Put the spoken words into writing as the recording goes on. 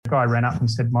guy ran up and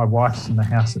said, my wife's in the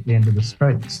house at the end of the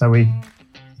street. So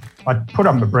I put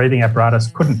on the breathing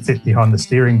apparatus, couldn't fit behind the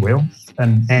steering wheel.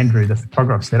 And Andrew, the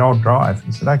photographer, said, I'll drive.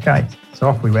 He said, okay. So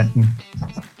off we went and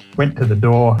went to the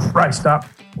door, raced up,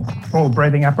 all the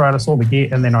breathing apparatus, all the gear,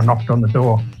 and then I knocked on the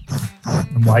door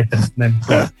and waited. And then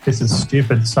thought, this is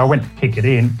stupid. So I went to kick it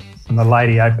in and the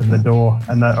lady opened the door.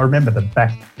 And I remember the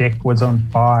back deck was on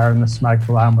fire and the smoke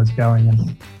alarm was going.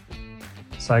 And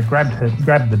so I grabbed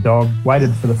the dog,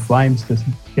 waited for the flames to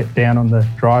get down on the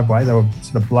driveway. They were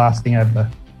sort of blasting over the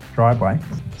driveway.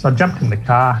 So I jumped in the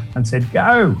car and said,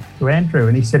 go, to Andrew.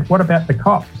 And he said, what about the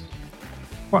cops?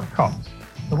 What cops?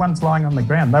 The ones lying on the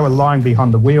ground. They were lying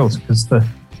behind the wheels because the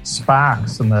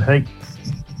sparks and the heat,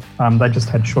 they just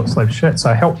had short-sleeved shirts.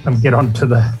 So I helped them get onto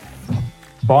the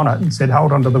bonnet and said,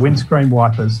 hold on to the windscreen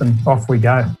wipers, and off we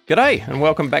go. G'day and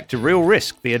welcome back to Real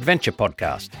Risk, the adventure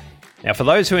podcast. Now, for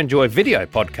those who enjoy video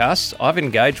podcasts, I've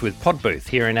engaged with Podbooth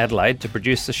here in Adelaide to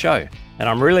produce the show, and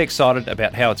I'm really excited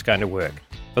about how it's going to work.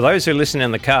 For those who listen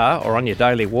in the car or on your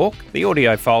daily walk, the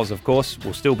audio files, of course,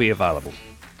 will still be available.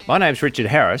 My name's Richard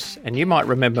Harris, and you might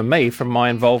remember me from my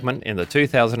involvement in the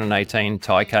 2018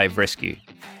 Thai Cave Rescue.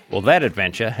 Well, that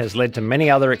adventure has led to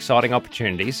many other exciting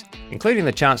opportunities, including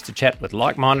the chance to chat with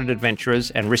like-minded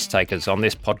adventurers and risk-takers on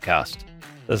this podcast.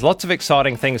 There's lots of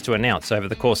exciting things to announce over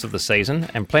the course of the season,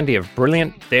 and plenty of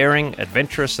brilliant, daring,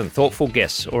 adventurous and thoughtful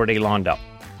guests already lined up.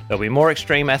 There'll be more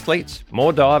extreme athletes,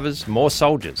 more divers, more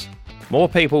soldiers. More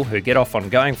people who get off on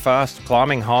going fast,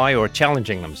 climbing high or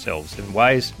challenging themselves in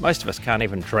ways most of us can't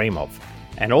even dream of.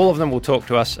 And all of them will talk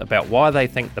to us about why they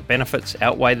think the benefits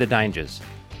outweigh the dangers,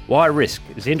 why risk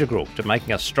is integral to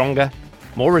making us stronger,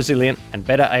 more resilient and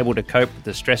better able to cope with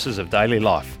the stresses of daily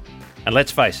life. And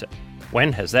let's face it,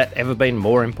 when has that ever been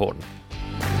more important?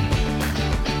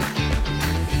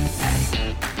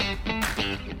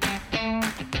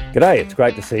 G'day, it's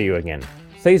great to see you again.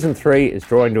 Season 3 is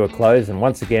drawing to a close, and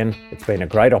once again, it's been a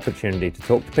great opportunity to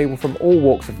talk to people from all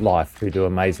walks of life who do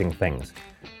amazing things.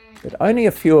 But only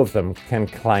a few of them can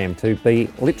claim to be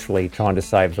literally trying to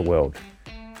save the world.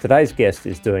 Today's guest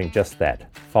is doing just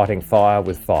that, fighting fire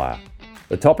with fire.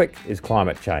 The topic is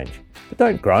climate change. But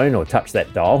don't groan or touch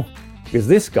that dial, because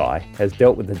this guy has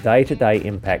dealt with the day-to-day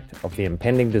impact of the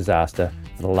impending disaster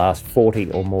for the last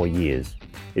 40 or more years.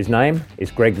 His name is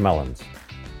Greg Mullins.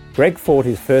 Greg fought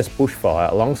his first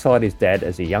bushfire alongside his dad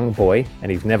as a young boy,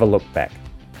 and he's never looked back.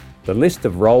 The list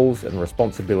of roles and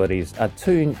responsibilities are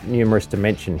too numerous to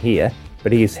mention here,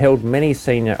 but he has held many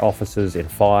senior offices in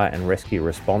fire and rescue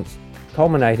response,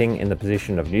 culminating in the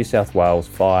position of New South Wales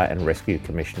Fire and Rescue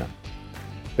Commissioner.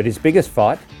 But his biggest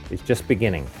fight is just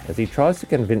beginning, as he tries to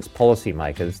convince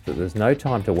policymakers that there's no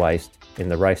time to waste in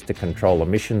the race to control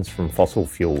emissions from fossil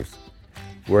fuels.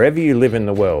 Wherever you live in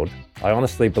the world, I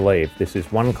honestly believe this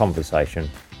is one conversation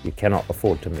you cannot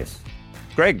afford to miss.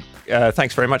 Greg,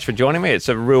 thanks very much for joining me. It's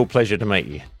a real pleasure to meet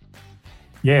you.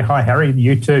 Yeah, hi Harry,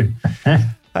 you too.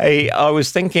 Hey, I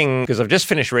was thinking, because I've just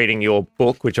finished reading your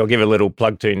book, which I'll give a little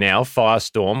plug to now,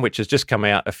 Firestorm, which has just come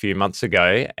out a few months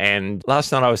ago. And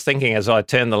last night I was thinking, as I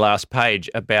turned the last page,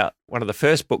 about one of the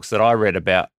first books that I read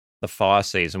about the fire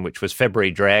season, which was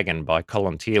February Dragon by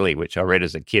Colin Tearley, which I read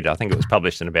as a kid. I think it was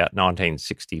published in about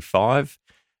 1965.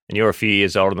 And you're a few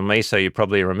years older than me, so you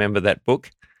probably remember that book.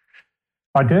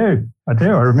 I do. I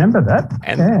remember that.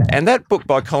 And that book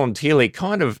by Colin Tearley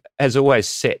kind of has always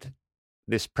set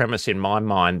this premise in my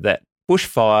mind that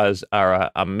bushfires are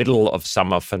a middle of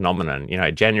summer phenomenon,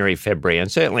 January, February.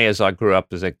 And certainly as I grew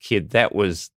up as a kid, that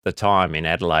was the time in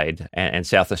Adelaide and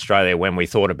South Australia when we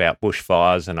thought about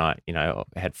bushfires. And I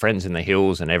had friends in the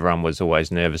hills and everyone was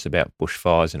always nervous about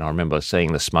bushfires. And I remember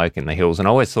seeing the smoke in the hills and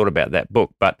I always thought about that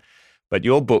book. But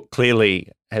your book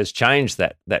clearly has changed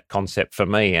that concept for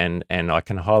me, and I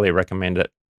can highly recommend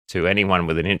it to anyone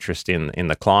with an interest in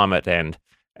the climate and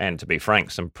to be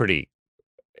frank, some pretty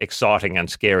exciting and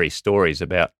scary stories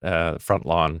about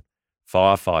frontline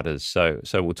firefighters.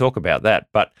 So we'll talk about that.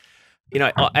 But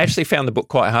I actually found the book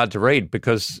quite hard to read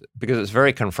because it's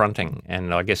very confronting,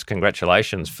 and I guess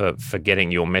congratulations for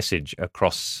getting your message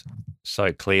across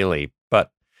so clearly.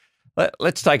 But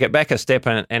let's take it back a step,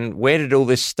 and where did all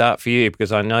this start for you?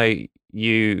 Because I know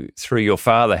you, through your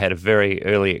father, had a very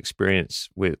early experience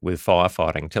with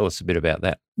firefighting. Tell us a bit about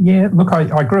that. Yeah, look,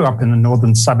 I grew up in the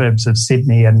northern suburbs of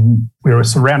Sydney and we were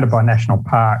surrounded by national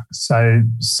parks. So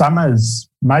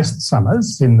most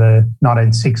summers in the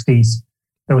 1960s,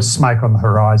 there was smoke on the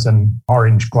horizon,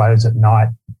 orange glows at night.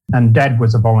 And Dad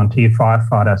was a volunteer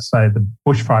firefighter, so the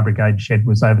bushfire brigade shed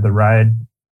was over the road.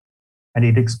 And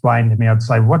he'd explain to me, I'd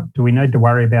say, what, do we need to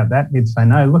worry about that? And he'd say,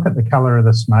 no, look at the colour of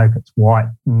the smoke. It's white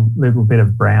and a little bit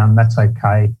of brown. That's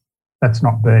okay. that's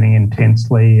not burning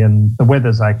intensely and the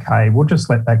weather's okay. We'll just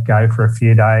let that go for a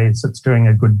few days. It's doing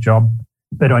a good job.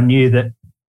 But I knew that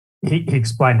he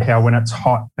explained how when it's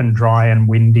hot and dry and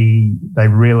windy, they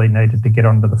really needed to get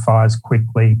onto the fires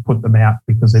quickly, put them out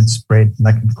because they'd spread and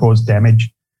they could cause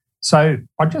damage. So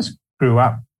I just grew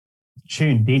up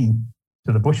tuned in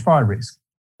to the bushfire risk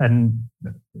and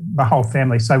my whole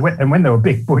family. So when there were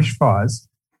big bushfires,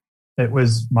 it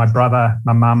was my brother,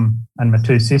 my mum and my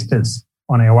two sisters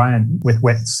on our own with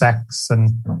wet sacks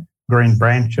and green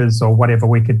branches or whatever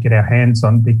we could get our hands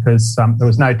on because there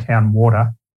was no town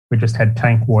water. We just had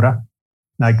tank water,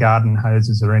 no garden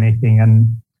hoses or anything.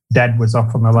 And Dad was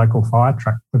off on the local fire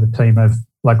truck with a team of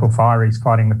local fireys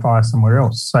fighting the fire somewhere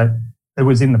else. So it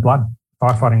was in the blood.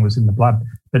 Firefighting was in the blood.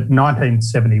 But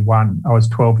 1971, I was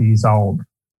 12 years old.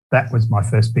 That was my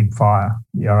first big fire.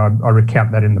 I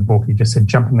recount that in the book. He just said,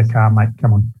 jump in the car, mate,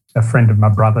 come on. A friend of my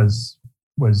brother's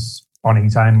was on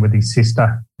his own with his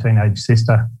sister, teenage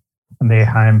sister, and their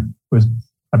home was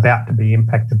about to be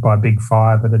impacted by a big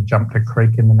fire that had jumped a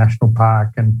creek in the national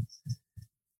park and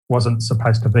wasn't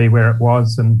supposed to be where it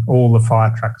was, and all the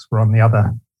fire trucks were on the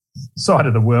other side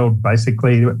of the world,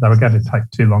 basically. They were going to take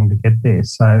too long to get there.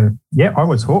 So, yeah, I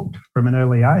was hooked from an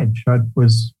early age. I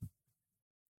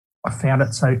found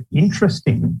it so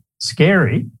interesting,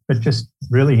 scary, but just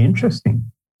really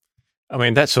interesting. I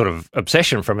mean, that sort of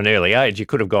obsession from an early age, you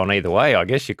could have gone either way. I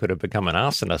guess you could have become an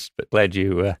arsonist, but glad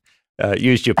you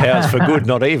used your powers for good,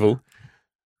 not evil.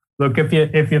 Look, if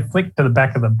you flick to the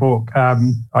back of the book,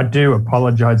 I do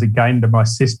apologise again to my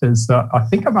sisters. I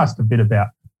think I must have been about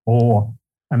 4,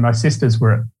 and my sisters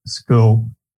were at school,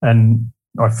 and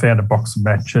I found a box of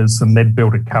matches, and they'd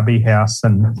built a cubby house,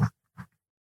 and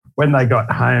when they got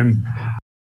home...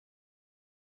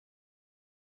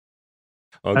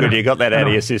 Oh, good, you got that out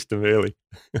of your system early.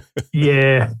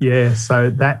 Yeah.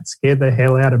 So that scared the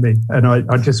hell out of me. And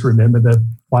I just remember the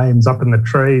flames up in the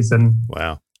trees and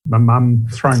wow, my mum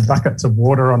throwing buckets of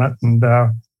water on it. And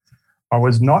I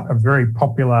was not a very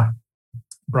popular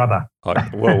brother.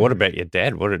 Well, what about your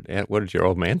dad? What did your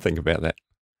old man think about that?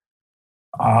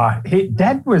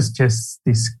 Dad was just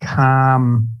this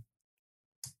calm,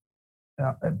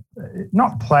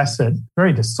 not placid,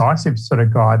 very decisive sort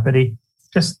of guy, but he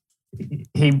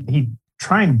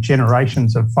trained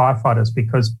generations of firefighters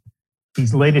because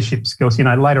his leadership skills,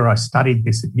 later I studied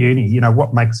this at uni,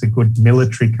 what makes a good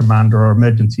military commander or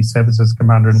emergency services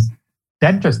commander, and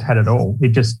Dad just had it all. He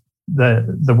just,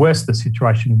 the worse the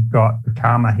situation got, the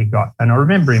calmer he got. And I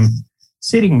remember him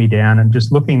sitting me down and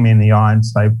just looking me in the eye and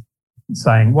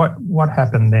saying, what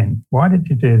happened then? Why did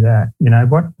you do that?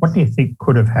 What do you think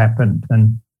could have happened?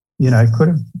 And, could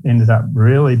have ended up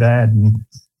really bad.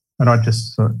 And I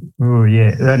just thought, oh,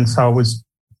 yeah. And so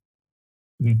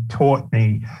he taught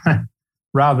me,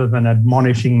 rather than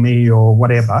admonishing me or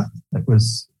whatever, it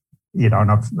was, and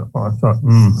I thought,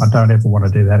 I don't ever want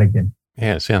to do that again.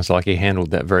 Yeah, it sounds like he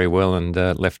handled that very well and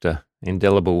left an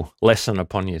indelible lesson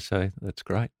upon you. So that's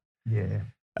great. Yeah.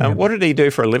 What did he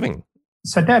do for a living?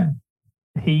 So Dad,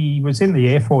 he was in the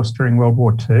Air Force during World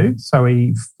War II. So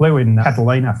he flew in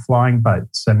Catalina flying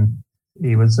boats, and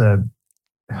he was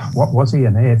what was he,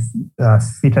 an air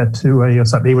fitter 2E or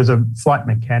something? He was a flight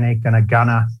mechanic and a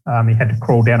gunner. He had to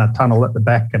crawl down a tunnel at the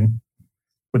back and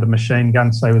with a machine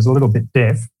gun, so he was a little bit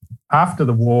deaf. After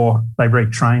the war, they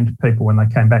retrained people when they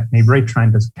came back, and he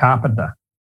retrained as a carpenter.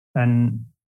 And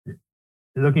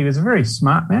look, he was a very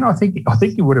smart man. I think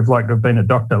he would have liked to have been a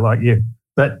doctor like you,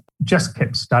 but just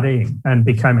kept studying and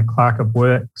became a clerk of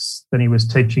works. Then he was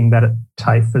teaching that at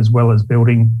TAFE as well as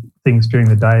building things during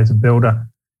the day as a builder.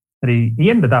 But he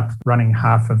ended up running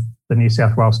half of the New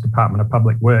South Wales Department of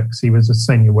Public Works. He was a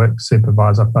senior works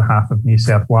supervisor for half of New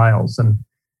South Wales and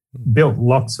built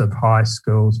lots of high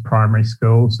schools, primary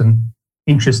schools. And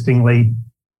interestingly,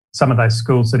 some of those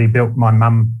schools that he built, my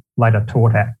mum later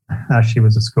taught at. She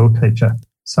was a school teacher.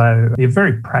 So a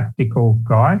very practical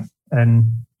guy,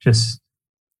 and just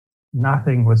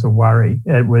nothing was a worry.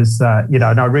 It was, and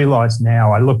I realise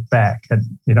now, I look back at,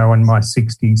 in my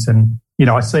 60s and,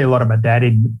 I see a lot of my dad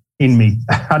in me.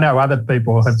 I know other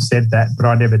people have said that, but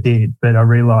I never did. But I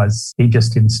realise he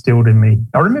just instilled in me.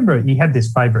 I remember he had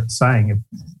this favourite saying, if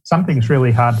something's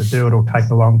really hard to do, it'll take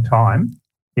a long time.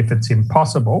 If it's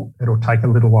impossible, it'll take a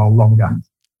little while longer.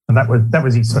 And that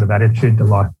was his sort of attitude to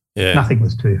life. Yeah. Nothing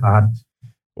was too hard.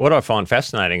 What I find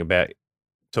fascinating about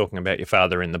talking about your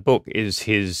father in the book is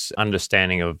his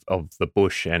understanding of the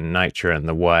bush and nature and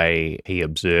the way he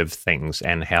observed things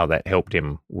and how that helped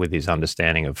him with his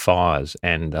understanding of fires.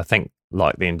 And I think,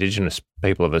 like the Indigenous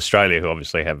people of Australia, who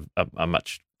obviously have a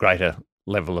much greater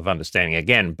level of understanding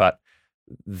again, but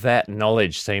that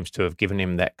knowledge seems to have given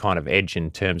him that kind of edge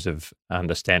in terms of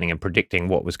understanding and predicting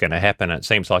what was going to happen. It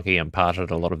seems like he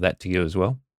imparted a lot of that to you as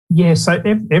well. Yeah, so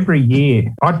every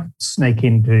year I'd sneak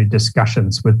into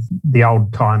discussions with the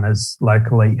old timers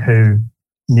locally who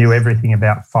knew everything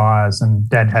about fires, and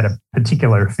Dad had a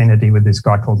particular affinity with this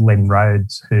guy called Len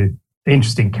Rhodes, who,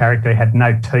 interesting character, had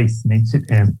no teeth, and he'd sit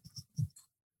there and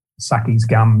suck his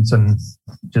gums and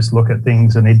just look at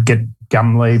things, and he'd get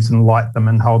gum leaves and light them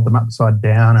and hold them upside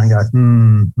down and go,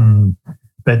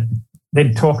 But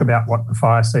they'd talk about what the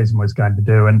fire season was going to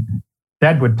do, and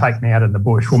Dad would take me out in the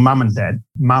bush. Well, Mum and Dad.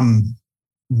 Mum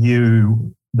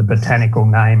knew the botanical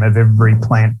name of every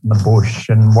plant in the bush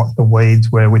and what the weeds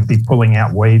were. We'd be pulling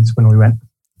out weeds when we went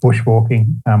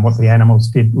bushwalking, what the animals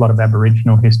did, a lot of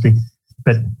Aboriginal history.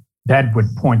 But Dad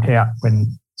would point out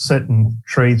when certain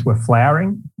trees were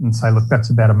flowering and say, look, that's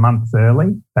about a month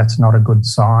early. That's not a good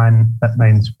sign. That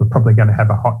means we're probably going to have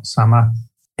a hot summer.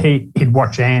 He'd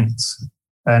watch ants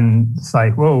and say,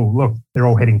 well, look, they're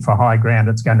all heading for high ground.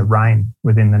 It's going to rain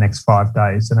within the next 5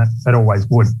 days. And it always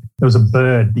would. There was a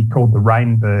bird he called the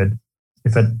rain bird.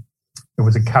 If it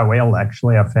was a coel,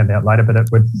 actually, I found out later, but it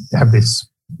would have this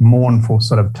mournful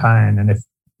sort of tone. And if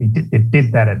it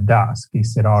did that at dusk, he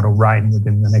said, oh, it'll rain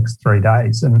within the next 3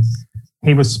 days. And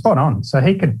he was spot on. So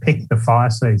he could pick the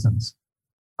fire seasons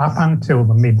up until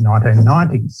the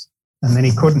mid-1990s. And then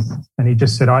he couldn't. And he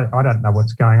just said, I don't know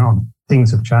what's going on. Things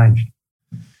have changed.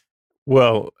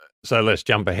 Well, so let's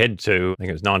jump ahead to, I think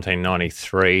it was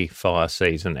 1993 fire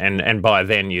season. And by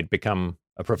then you'd become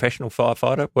a professional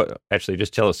firefighter. Actually,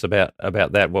 just tell us about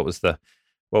that. What was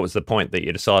the point that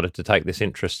you decided to take this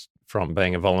interest from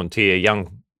being a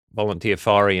young volunteer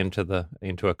fiery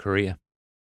into a career?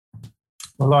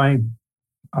 Well, I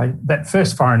that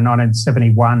first fire in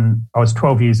 1971, I was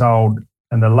 12 years old,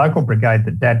 and the local brigade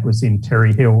that Dad was in,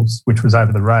 Terry Hills, which was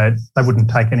over the road, they wouldn't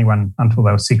take anyone until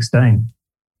they were 16.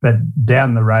 But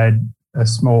down the road, a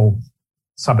small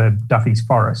suburb, Duffy's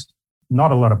Forest,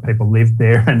 not a lot of people lived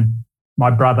there. And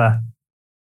my brother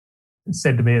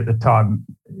said to me at the time,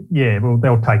 yeah, well,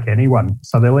 they'll take anyone,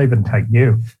 so they'll even take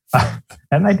you.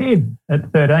 And they did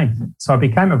at 13. So I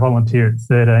became a volunteer at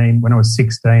 13. When I was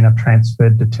 16, I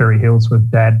transferred to Terry Hills with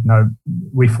Dad.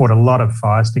 We fought a lot of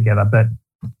fires together, but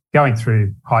going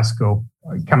through high school,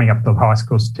 coming up to the high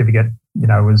school certificate,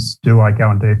 was do I go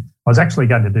and do... I was actually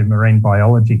going to do marine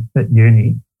biology at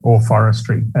uni or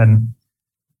forestry,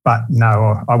 but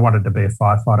no, I wanted to be a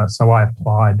firefighter. So I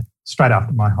applied straight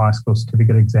after my high school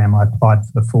certificate exam. I applied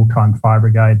for the full-time fire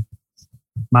brigade,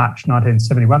 March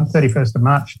 1971, 31st of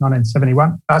March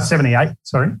 78,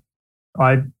 sorry.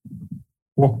 I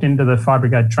walked into the fire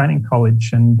brigade training college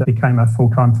and became a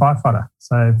full-time firefighter.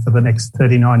 So for the next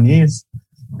 39 years,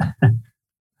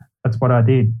 that's what I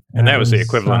did. And that was the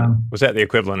equivalent. Was that the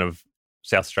equivalent of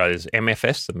South Australia's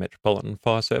MFS, the Metropolitan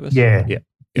Fire Service? Yeah,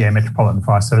 Metropolitan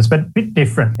Fire Service, but a bit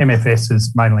different. MFS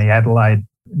is mainly Adelaide.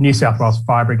 New South Wales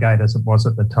Fire Brigade, as it was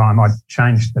at the time, I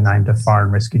changed the name to Fire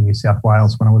and Rescue New South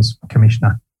Wales when I was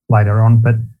Commissioner later on,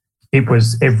 but it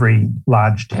was every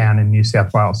large town in New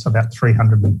South Wales, so about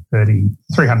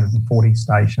 340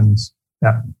 stations,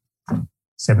 about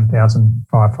 7,000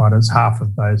 firefighters. Half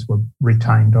of those were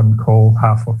retained on call,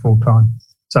 half were full-time.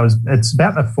 So it's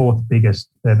about the fourth biggest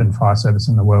urban fire service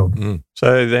in the world.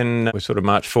 So then we sort of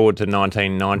march forward to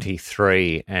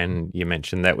 1993, and you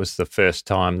mentioned that was the first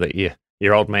time that your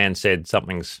old man said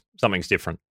something's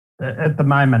different. At the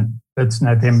moment, it's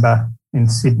November in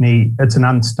Sydney. It's an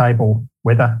unstable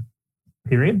weather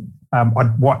period.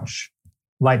 I'd watch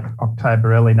late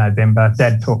October, early November.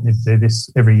 Dad taught me to do this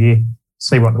every year,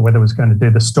 see what the weather was going to do.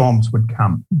 The storms would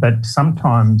come, but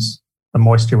sometimes the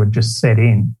moisture would just set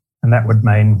in. And that would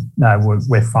mean, no,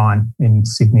 we're fine in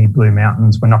Sydney, Blue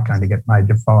Mountains. We're not going to get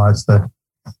major fires. The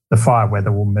fire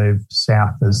weather will move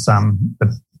south as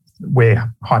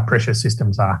where high pressure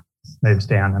systems are moves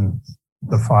down, and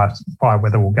the fire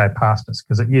weather will go past us,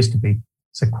 because it used to be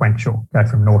sequential, go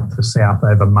from north to south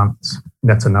over months.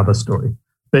 That's another story.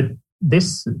 But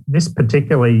this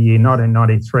particular year,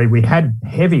 1993, we had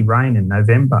heavy rain in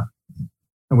November,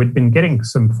 and we'd been getting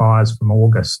some fires from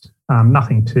August.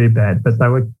 Nothing too bad, but they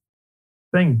were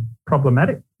being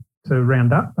problematic to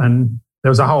round up, and there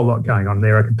was a whole lot going on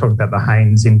there. I could talk about the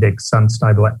Haynes Index,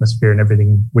 unstable atmosphere and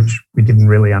everything, which we didn't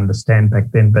really understand back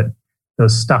then, but there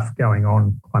was stuff going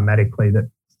on climatically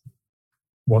that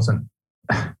wasn't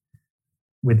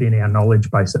within our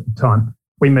knowledge base at the time.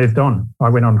 We moved on. I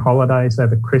went on holidays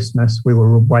over Christmas. We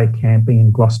were away camping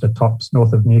in Gloucester Tops,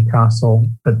 north of Newcastle,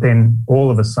 but then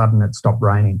all of a sudden it stopped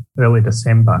raining, early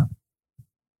December.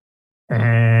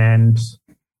 And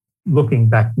looking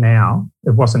back now,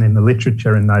 it wasn't in the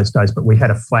literature in those days, but we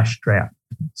had a flash drought.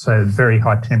 So very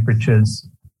high temperatures,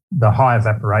 the high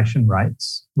evaporation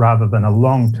rates, rather than a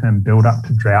long-term build-up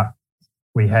to drought.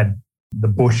 We had the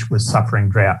bush was suffering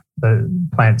drought. The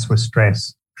plants were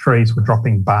stressed. Trees were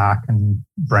dropping bark and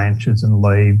branches and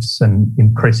leaves and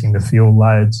increasing the fuel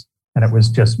loads, and it was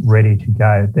just ready to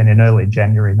go. Then in early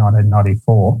January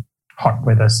 1994, hot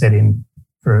weather set in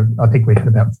for, I think we had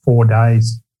about 4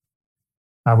 days,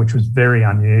 which was very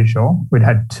unusual. We'd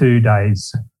had 2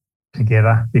 days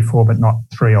together before, but not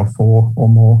 3 or 4 or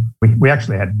more. We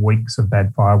actually had weeks of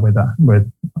bad fire weather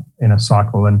in a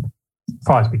cycle, and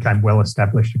fires became well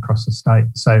established across the state.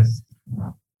 So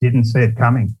didn't see it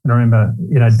coming. And I remember,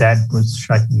 Dad was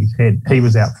shaking his head. He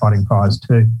was out fighting fires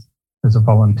too as a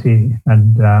volunteer.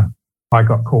 And I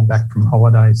got called back from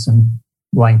holidays, and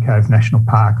Lane Cove National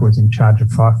Park was in charge of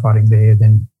firefighting there.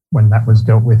 Then when that was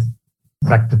dealt with,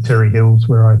 back to Terry Hills,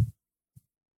 where I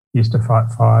used to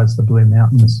fight fires, the Blue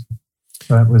Mountains.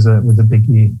 So it was a big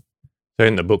year. So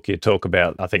in the book you talk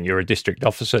about, I think you're a district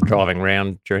officer driving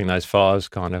around during those fires,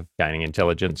 kind of gaining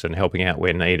intelligence and helping out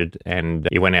where needed, and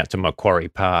you went out to Macquarie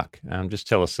Park. Just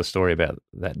tell us the story about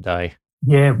that day.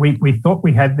 Yeah, we thought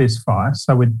we had this fire,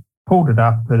 so we pulled it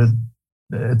up. But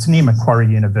it's near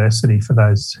Macquarie University, for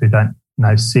those who don't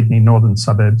know Sydney, northern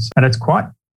suburbs, and it's quite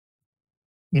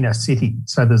inner city.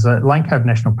 So there's Lane Cove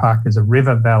National Park is a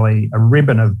river valley, a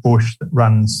ribbon of bush that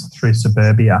runs through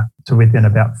suburbia to within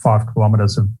about 5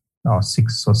 kilometres of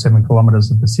 6 or 7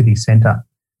 kilometres of the city centre.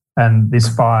 And this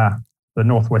fire, the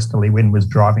northwesterly wind was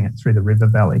driving it through the river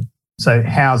valley. So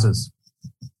houses,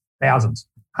 thousands,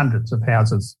 hundreds of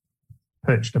houses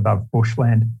perched above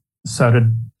bushland. So it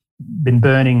had been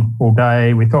burning all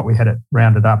day. We thought we had it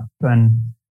rounded up, and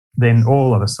then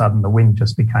all of a sudden the wind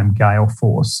just became gale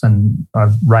force, and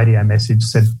a radio message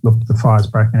said, look, the fire's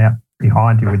broken out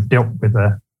behind you. We'd dealt with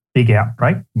a big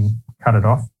outbreak and cut it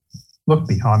off. Looked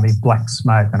behind me, black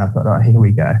smoke, and I thought, here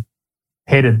we go.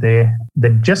 Headed there.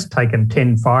 They'd just taken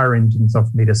 10 fire engines off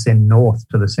me to send north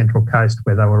to the Central Coast,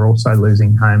 where they were also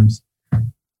losing homes.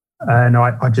 And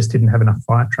I just didn't have enough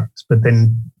fire trucks. But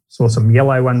then saw some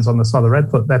yellow ones on the side of the road,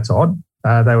 thought, that's odd.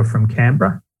 They were from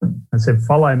Canberra, and said,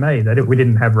 follow me. We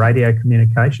didn't have radio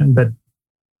communication, but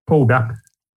pulled up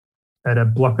at a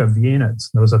block of units.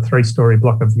 There was a 3-storey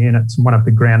block of units, and one of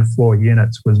the ground floor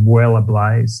units was well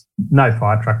ablaze. No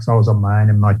fire trucks. I was on my own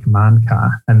in my command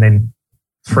car, and then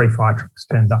 3 fire trucks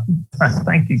turned up.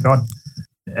 Thank you, God.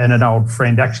 And an old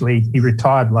friend, actually, he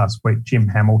retired last week, Jim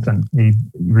Hamilton. He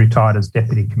retired as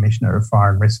Deputy Commissioner of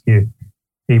Fire and Rescue.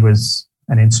 He was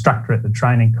an instructor at the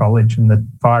training college, and the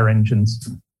fire engines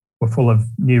were full of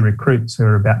new recruits who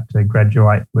were about to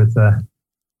graduate with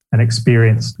an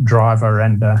experienced driver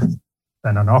and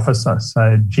an officer.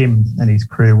 So Jim and his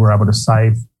crew were able to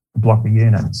save a block of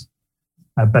units.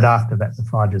 But after that, the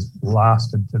fire just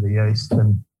blasted to the east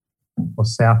or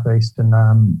southeast, and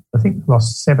I think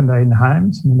lost 17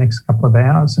 homes in the next couple of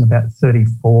hours and about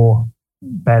 34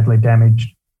 badly damaged.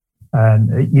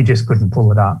 And you just couldn't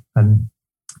pull it up. And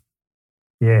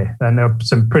yeah, and there were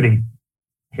some pretty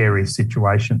hairy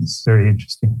situations, very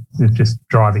interesting. Just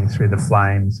driving through the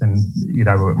flames, and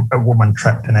a woman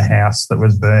trapped in a house that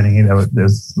was burning.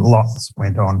 There's lots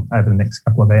went on over the next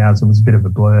couple of hours. It was a bit of a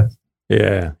blur.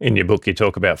 Yeah, in your book you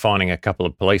talk about finding a couple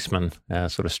of policemen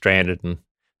sort of stranded, and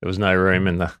there was no room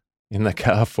in the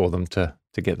car for them to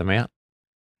get them out.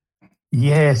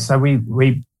 Yeah, so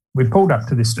we pulled up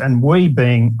to this, and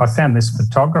I found this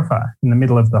photographer in the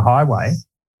middle of the highway,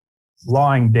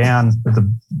 lying down with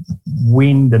the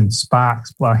wind and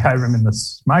sparks blowing over him in the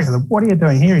smoke. I said, what are you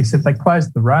doing here? He said, they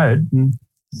closed the road and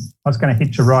I was going to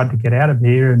hitch a ride to get out of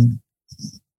here. And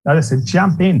I just said,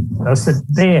 jump in. I said,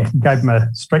 there, gave him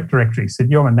a street directory. He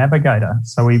said, you're a navigator.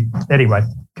 So anyway,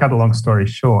 cut a long story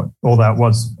short, although it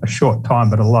was a short time,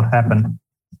 but a lot happened.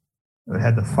 We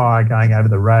had the fire going over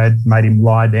the road, made him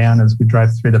lie down as we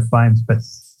drove through the flames, but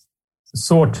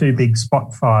saw 2 big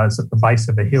spot fires at the base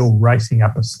of a hill racing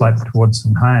up a slope towards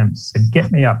some homes. Said,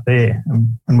 get me up there.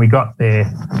 And we got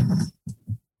there.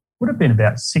 Would have been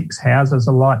about 6 houses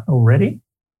alight already.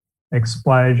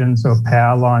 Explosions or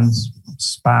power lines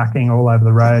sparking all over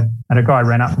the road. And a guy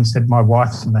ran up and said, my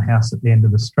wife's in the house at the end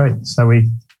of the street. So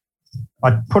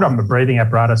I put on my breathing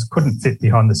apparatus, couldn't fit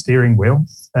behind the steering wheel.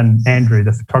 And Andrew,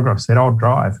 the photographer, said, I'll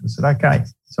drive. I said, okay.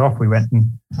 So off we went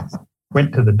and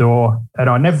went to the door, and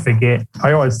I never forget,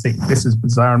 I always think this is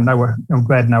bizarre. I'm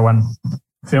glad no one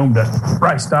filmed it.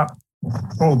 Raced up,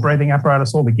 all the breathing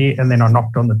apparatus, all the gear, and then I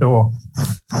knocked on the door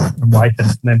and waited.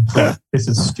 And then this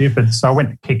is stupid. So I went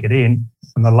to kick it in,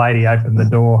 and the lady opened the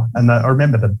door, and I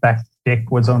remember the back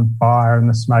deck was on fire and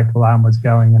the smoke alarm was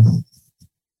going. And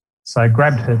so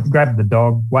grabbed the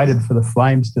dog, waited for the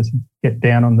flames to get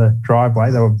down on the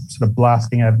driveway. They were sort of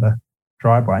blasting over the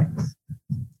driveway.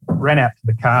 Ran out to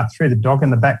the car, threw the dog in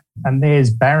the back, and there's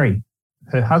Barry,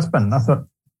 her husband. I thought,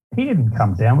 he didn't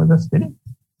come down with us, did he?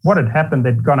 What had happened,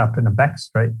 they'd gone up in a back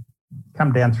street,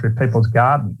 come down through people's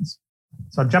gardens.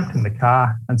 So I jumped in the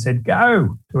car and said,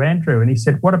 go to Andrew. And he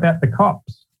said, what about the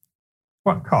cops?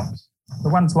 What cops? The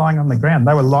ones lying on the ground.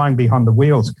 They were lying behind the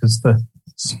wheels because the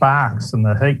sparks and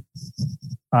the heat,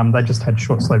 they just had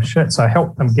short-sleeved shirts. So I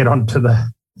helped them get onto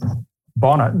the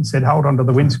bonnet and said, hold on to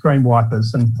the windscreen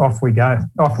wipers, and off we go.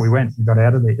 Off we went and got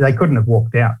out of there. They couldn't have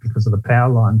walked out because of the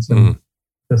power lines and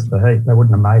just the heat. They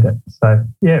wouldn't have made it. So,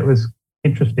 yeah, it was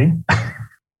interesting.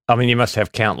 I mean, you must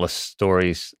have countless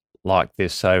stories like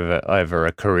this over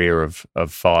a career of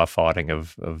firefighting,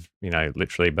 of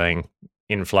literally being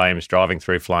in flames, driving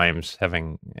through flames,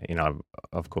 having,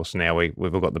 of course now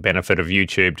we've all got the benefit of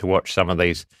YouTube to watch some of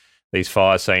these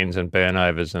fire scenes and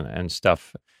burnovers and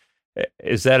stuff.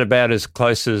 Is that about as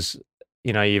close as,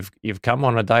 you've come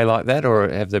on a day like that, or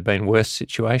have there been worse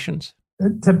situations?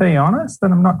 To be honest,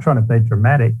 and I'm not trying to be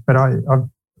dramatic, but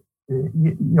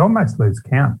you almost lose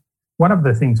count. One of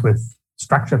the things with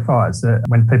structure fires,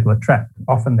 when people are trapped,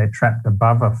 often they're trapped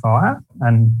above a fire,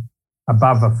 and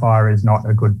above a fire is not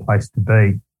a good place to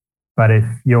be. But if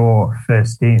you're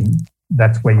first in,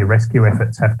 that's where your rescue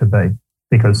efforts have to be,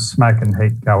 because smoke and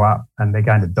heat go up and they're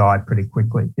going to die pretty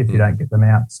quickly if you don't get them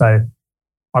out. So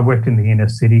I worked in the inner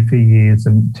city for years,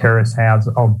 and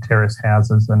old terrace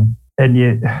houses, and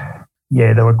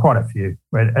there were quite a few.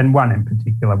 And one in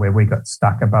particular where we got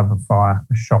stuck above a fire,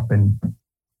 a shop in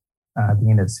the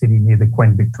inner city near the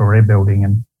Queen Victoria building,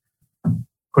 and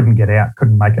couldn't get out,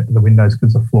 couldn't make it to the windows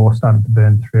because the floor started to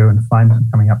burn through and flames were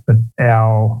coming up. But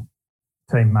our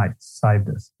teammates saved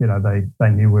us. They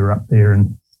knew we were up there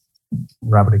and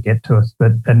were able to get to us.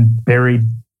 And buried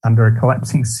under a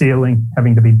collapsing ceiling,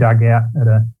 having to be dug out at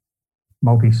a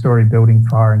multi-storey building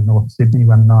fire in North Sydney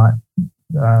one night.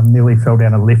 Nearly fell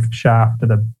down a lift shaft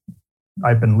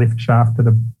open lift shaft at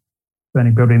a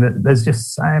burning building. There's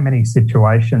just so many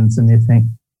situations, and you think,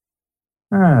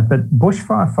 but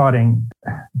bushfire fighting,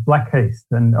 Blackheath,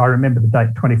 and I remember the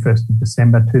date, 21st of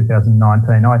December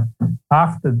 2019.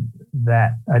 After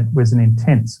that, it was a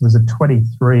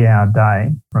 23-hour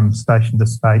day from station to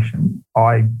station.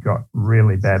 I got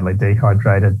really badly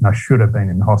dehydrated, and I should have been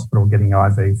in the hospital getting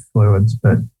IV fluids,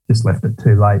 but just left it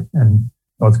too late, and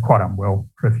I was quite unwell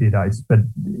for a few days. But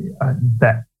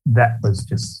that was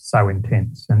just so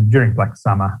intense. And during Black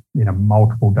Summer,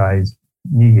 multiple days,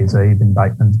 New Year's Eve in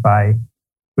Bateman's Bay,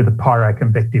 with a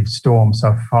pyroconvective storm, so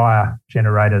a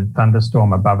fire-generated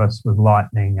thunderstorm above us with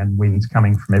lightning and winds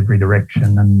coming from every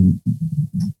direction and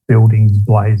buildings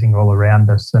blazing all around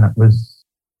us. And it was,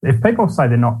 if people say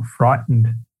they're not frightened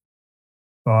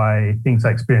by things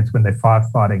they experience when they're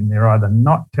firefighting, they're either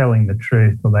not telling the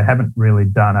truth or they haven't really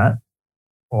done it,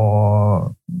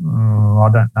 or I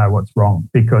don't know what's wrong,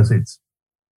 because it's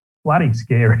bloody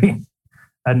scary.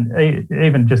 And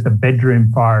even just a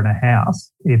bedroom fire in a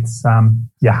house, it's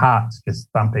your heart's just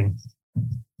thumping.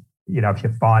 If you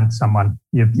find someone,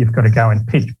 you've got to go in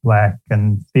pitch black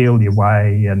and feel your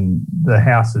way, and the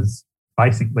house is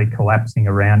basically collapsing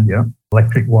around you,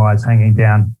 electric wires hanging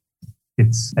down.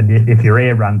 And if your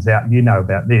air runs out, you know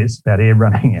about this, about air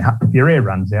running out. If your air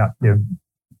runs out,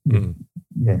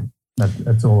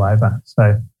 it's all over.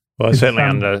 So. Well, I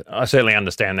certainly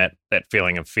understand that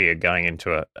feeling of fear going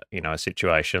into a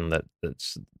situation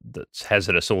that's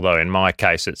hazardous. Although in my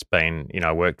case, it's been,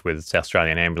 I worked with South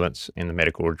Australian Ambulance in the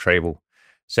medical retrieval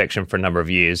section for a number of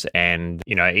years, and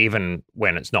even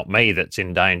when it's not me that's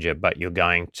in danger, but you're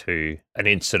going to an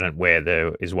incident where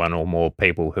there is one or more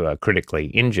people who are critically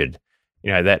injured,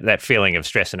 that feeling of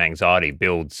stress and anxiety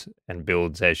builds and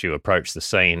builds as you approach the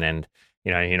scene, and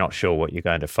you're not sure what you're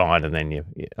going to find, and then you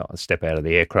step out of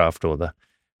the aircraft or the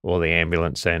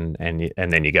ambulance, and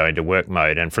then you go into work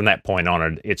mode. And from that point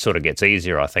on, it sort of gets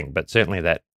easier, I think. But certainly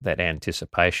that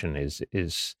anticipation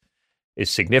is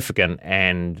significant.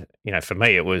 And for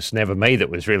me, it was never me that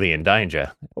was really in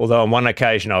danger. Although on one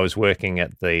occasion I was working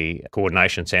at the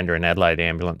coordination centre in Adelaide,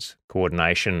 ambulance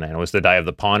coordination, and it was the day of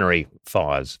the Pinery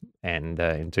fires, and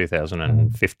in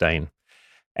 2015.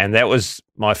 And that was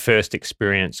my first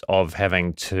experience of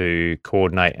having to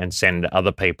coordinate and send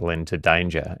other people into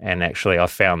danger. And actually, I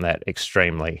found that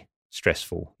extremely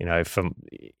stressful. From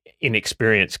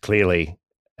inexperience, clearly,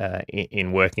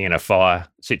 in working in a fire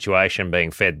situation,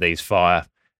 being fed these fire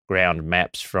ground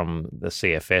maps from the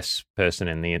CFS person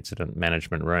in the incident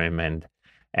management room, and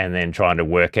then trying to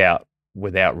work out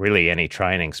without really any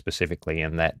training specifically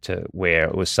in that, to where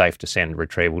it was safe to send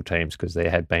retrieval teams because there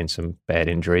had been some bad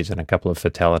injuries and a couple of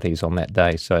fatalities on that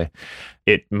day. So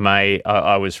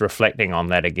I was reflecting on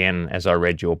that again as I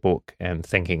read your book and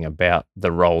thinking about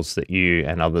the roles that you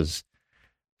and others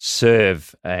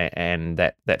serve, and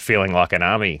that feeling like an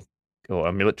army or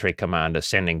a military commander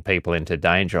sending people into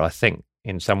danger. I think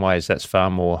in some ways that's far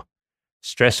more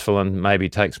stressful and maybe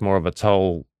takes more of a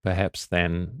toll perhaps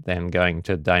than going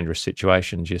to dangerous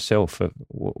situations yourself.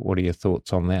 What are your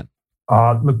thoughts on that?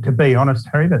 Look, to be honest,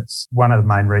 Harry, that's one of the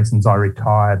main reasons I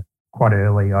retired quite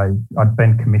early. I'd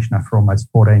been commissioner for almost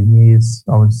 14 years.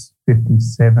 I was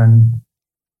 57.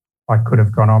 I could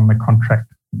have gone on. My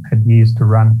contract had years to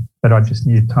run, but I just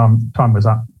knew time was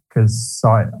up, because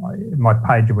my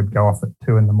pager would go off at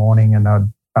 2 a.m.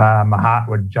 and my heart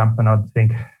would jump and I'd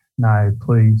think, no,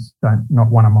 please don't, not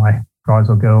one of my guys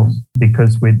or girls,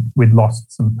 because we'd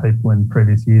lost some people in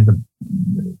previous years.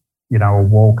 A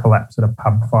wall collapse at a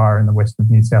pub fire in the west of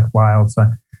New South Wales,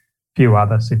 a few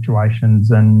other situations,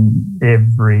 and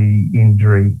every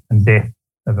injury and death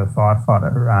of a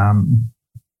firefighter,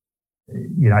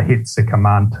 hits the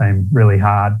command team really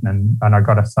hard. And I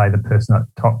got to say, the person at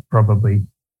the top probably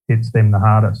hits them the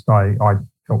hardest. I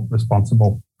felt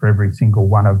responsible for every single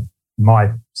one of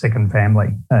my second family,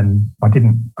 and I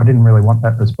didn't really want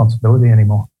that responsibility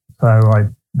anymore. So I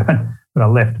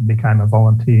left and became a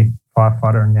volunteer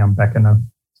firefighter, and now I'm back in a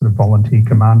sort of volunteer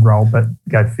command role. But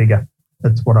go figure,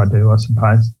 that's what I do, I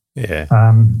suppose. Yeah.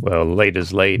 Well,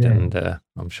 leaders lead, and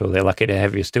I'm sure they're lucky to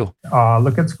have you still. Oh,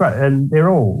 look, it's great, and they're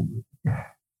all.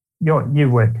 You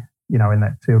work, in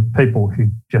that field. People who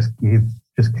just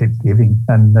keep giving,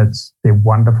 and they're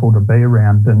wonderful to be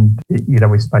around. And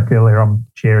we spoke earlier, I'm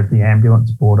chair of the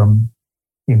ambulance board. I'm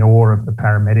in awe of the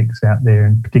paramedics out there,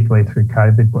 and particularly through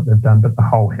COVID, what they've done, but the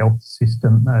whole health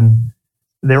system, and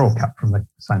they're all cut from the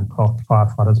same cloth: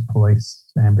 firefighters,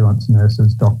 police, ambulance,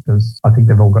 nurses, doctors. I think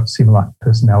they've all got similar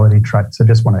personality traits. They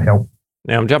just want to help.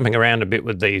 Now, I'm jumping around a bit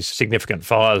with these significant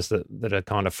fires that are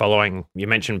kind of following. You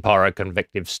mentioned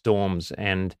pyroconvective storms,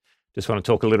 and just want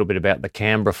to talk a little bit about the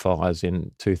Canberra fires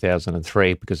in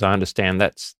 2003, because I understand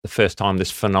that's the first time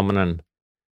this phenomenon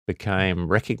became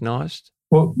recognised.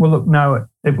 Well, look, no,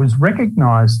 it was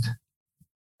recognised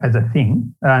as a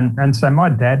thing. And so my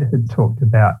dad had talked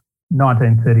about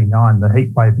 1939, the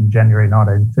heat wave in January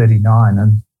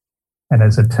 1939, and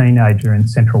as a teenager in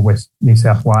central west New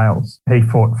South Wales, he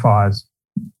fought fires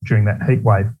during that heat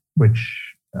wave,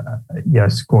 which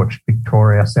scorched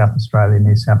Victoria, South Australia,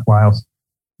 New South Wales,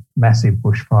 massive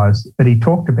bushfires. But he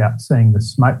talked about seeing the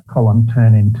smoke column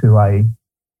turn into a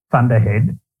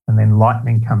thunderhead and then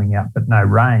lightning coming out, but no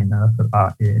rain. And I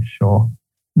thought, yeah, sure. And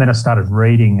then I started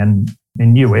reading, and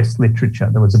in US literature,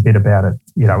 there was a bit about it,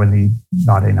 in the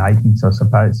 1980s, I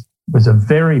suppose. It was a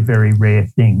very, very rare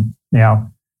thing. Now,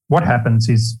 what happens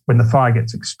is when the fire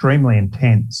gets extremely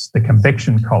intense, the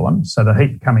convection column, so the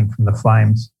heat coming from the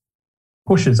flames,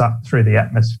 pushes up through the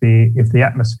atmosphere. If the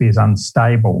atmosphere is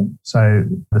unstable, so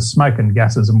the smoke and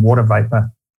gases and water vapour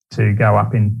to go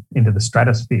up into the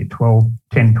stratosphere,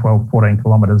 10, 12, 14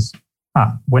 kilometres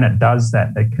up. When it does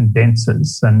that, it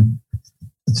condenses and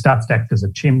it starts to act as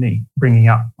a chimney, bringing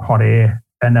up hot air,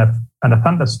 and a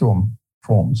thunderstorm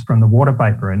forms from the water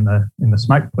vapour in the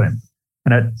smoke plume.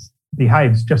 And it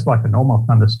behaves just like a normal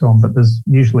thunderstorm, but there's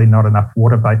usually not enough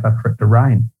water vapour for it to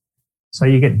rain. So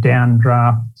you get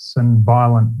downdrafts and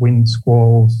violent wind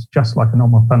squalls, just like a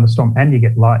normal thunderstorm, and you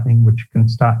get lightning, which can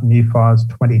start new fires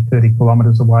 20, 30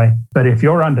 kilometres away. But if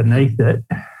you're underneath it,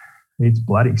 it's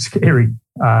bloody scary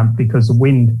because the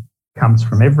wind comes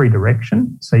from every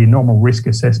direction. So your normal risk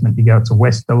assessment, you go, it's a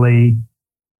westerly.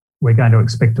 We're going to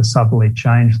expect a southerly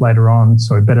change later on,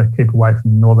 so we better keep away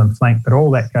from the northern flank. But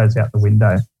all that goes out the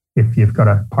window if you've got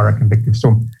a pyroconvective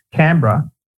storm. Canberra,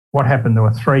 what happened? There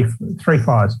were three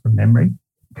fires from memory,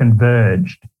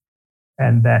 converged,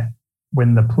 and that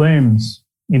when the plumes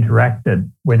interacted,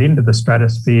 went into the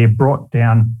stratosphere, brought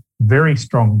down very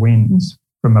strong winds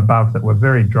from above that were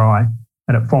very dry,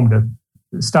 and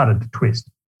it started to twist,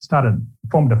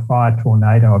 formed a fire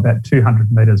tornado about 200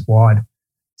 metres wide,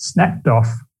 snapped off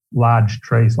large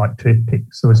trees like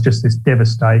toothpicks. There was just this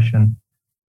devastation.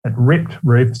 It ripped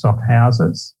roofs off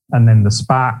houses, and then the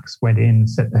sparks went in,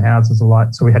 set the houses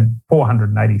alight. So we had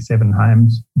 487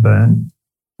 homes burned.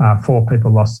 4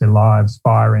 people lost their lives.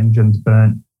 Fire engines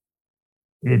burnt.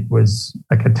 It was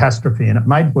a catastrophe, and it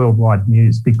made worldwide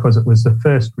news because it was the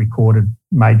first recorded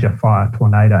major fire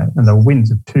tornado, and there were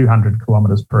winds of 200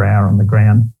 kilometres per hour on the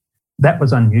ground. That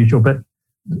was unusual, but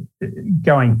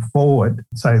going forward,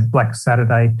 so Black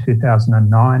Saturday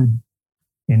 2009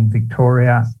 in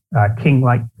Victoria, King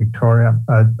Lake, Victoria.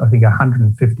 I think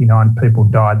 159 people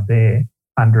died there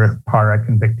under a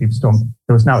pyroconvective storm.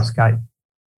 There was no escape.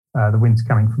 The winds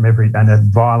coming from and a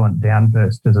violent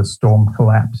downburst as a storm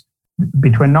collapsed.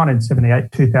 Between 1978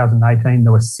 and 2018,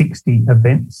 there were 60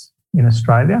 events in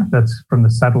Australia. That's from the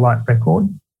satellite record.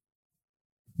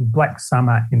 Black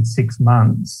Summer in 6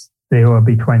 months, there were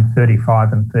between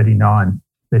 35 and 39.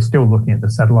 They're still looking at the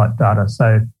satellite data.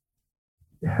 So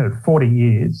 40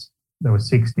 years, there were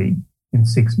 60. In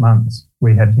 6 months,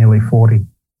 we had nearly 40.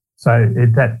 So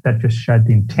that just showed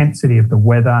the intensity of the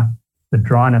weather, the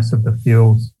dryness of the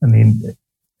fuels, and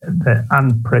the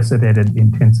unprecedented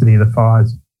intensity of the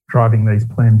fires driving these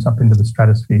plumes up into the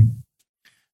stratosphere.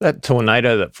 That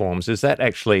tornado that forms, does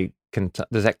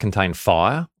that contain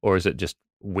fire, or is it just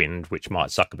wind, which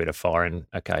might suck a bit of fire in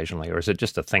occasionally, or is it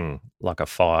just a thing like a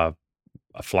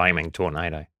flaming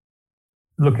tornado?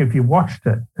 Look, if you watched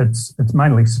it, it's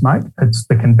mainly smoke. It's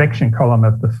the convection column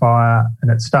of the fire,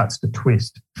 and it starts to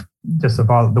twist, just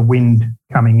the wind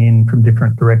coming in from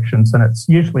different directions, and it's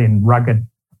usually in rugged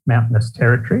mountainous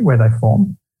territory where they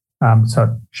form. So it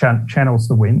channels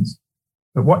the winds.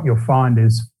 But what you'll find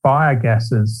is fire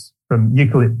gases from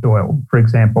eucalypt oil, for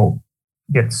example,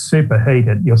 get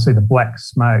superheated. You'll see the black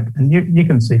smoke, and you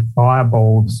can see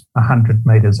fireballs 100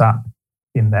 metres up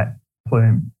in that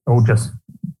plume, all just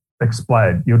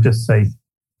explode. You'll just see.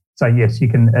 So yes, you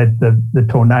can. The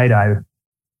tornado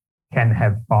can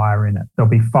have fire in it. There'll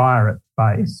be fire at the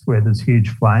base where there's huge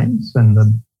flames, and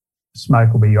the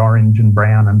smoke will be orange and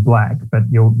brown and black. But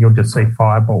you'll just see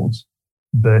fireballs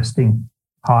bursting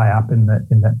high up in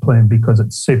that plume because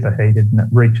it's superheated and it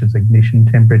reaches ignition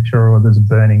temperature, or there's a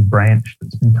burning branch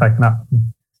that's been taken up.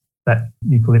 That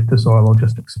eucalyptus oil will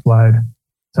just explode.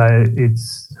 So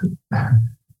it's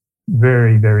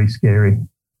very, very scary.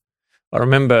 I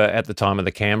remember at the time of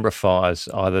the Canberra fires,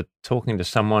 either talking to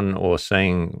someone or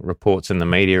seeing reports in the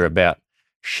media about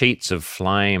sheets of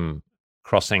flame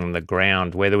crossing the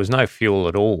ground where there was no fuel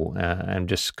at all, and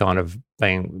just kind of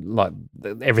being like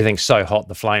everything's so hot,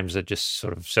 the flames are just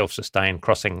sort of self-sustained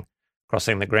crossing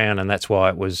the ground, and that's why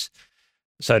it was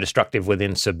so destructive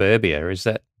within suburbia. Is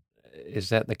that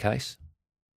the case?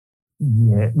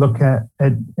 Yeah, look,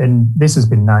 and this has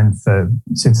been known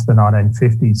since the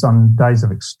 1950s on days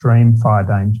of extreme fire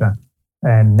danger,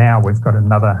 and now we've got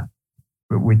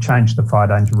we changed the fire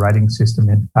danger rating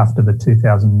system after the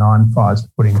 2009 fires to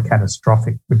put in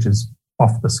catastrophic, which is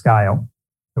off the scale.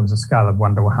 There was a scale of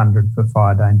 1 to 100 for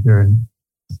fire danger, and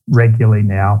regularly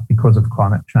now, because of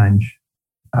climate change,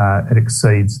 it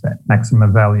exceeds that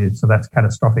maximum value, so that's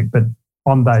catastrophic. But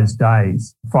on those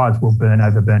days, fires will burn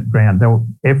over burnt ground.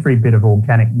 Every bit of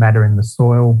organic matter in the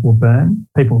soil will burn.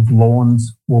 People's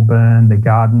lawns will burn, their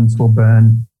gardens will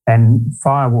burn, and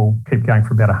fire will keep going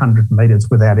for about 100 metres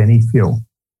without any fuel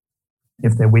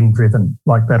if they're wind-driven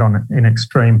like that in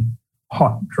extreme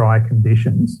hot, dry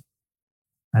conditions.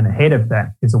 And ahead of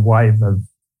that is a wave of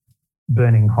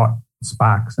burning hot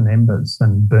sparks and embers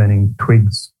and burning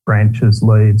twigs, branches,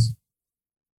 leaves.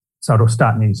 So it'll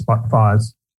start new spot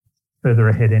fires further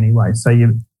ahead anyway.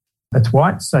 So that's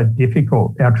why it's so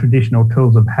difficult. Our traditional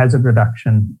tools of hazard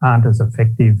reduction aren't as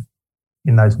effective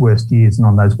in those worst years and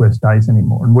on those worst days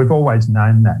anymore. And we've always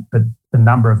known that, but the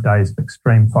number of days of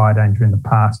extreme fire danger in the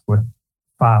past were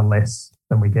far less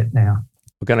than we get now.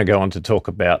 We're going to go on to talk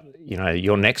about,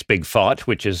 your next big fight,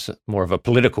 which is more of a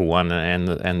political one,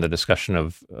 and the discussion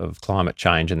of climate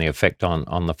change and the effect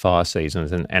on the fire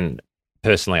seasons. And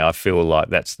personally, I feel like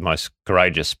that's the most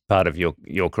courageous part of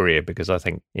your career, because I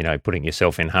think, putting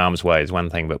yourself in harm's way is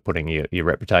one thing, but putting your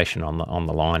reputation on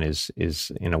the line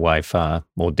is in a way far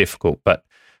more difficult. But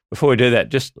before we do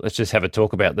that, let's just have a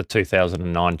talk about the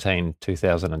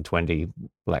 2019-2020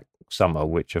 Black Summer,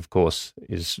 which of course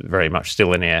is very much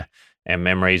still in our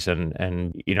memories,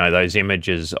 and those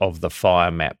images of the fire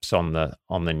maps on the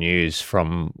news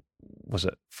from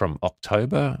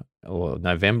October or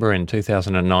November in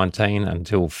 2019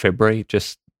 until February.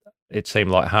 Just, it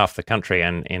seemed like half the country,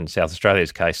 and in South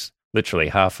Australia's case, literally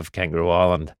half of Kangaroo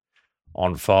Island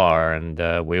on fire. And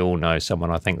we all know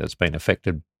someone, I think, that's been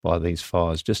affected by these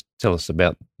fires. Just tell us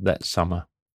about that summer.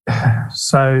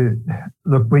 So,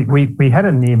 look, we had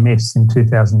a near miss in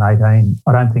 2018.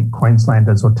 I don't think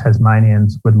Queenslanders or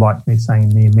Tasmanians would like me saying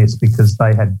near miss, because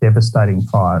they had devastating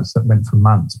fires that went for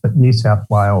months. But New South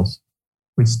Wales,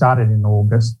 we started in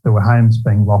August. There were homes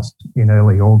being lost in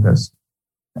early August.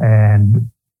 And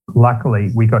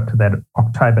luckily, we got to that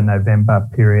October-November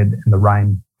period and the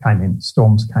rain came in,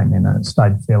 storms came in, and it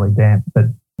stayed fairly damp, but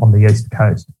on the east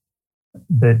coast.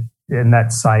 And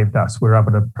that saved us. We were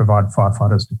able to provide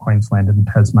firefighters to Queensland and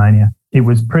Tasmania. it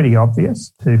was pretty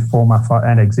obvious to former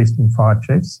and existing fire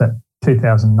chiefs that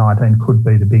 2019 could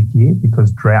be the big year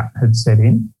because drought had set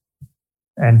in.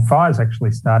 And fires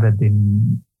actually started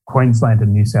in Queensland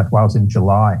and New South Wales in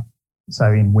July.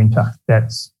 So in winter,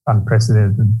 that's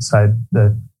unprecedented. So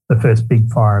the first big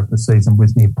fire of the season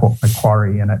was near Port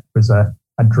Macquarie, and it was a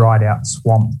dried out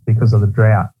swamp because of the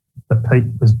drought. The peat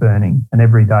was burning, and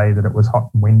every day that it was hot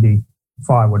and windy,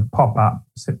 fire would pop up,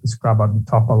 set the scrub on the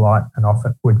top of light, and off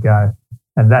it would go.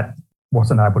 And that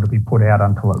wasn't able to be put out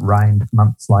until it rained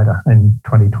months later in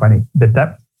 2020.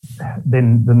 But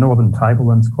then the Northern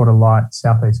Tablelands caught alight,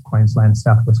 southeast Queensland,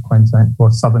 southwest Queensland,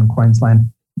 or southern Queensland,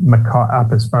 Mackay,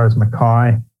 up as far as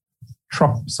Mackay.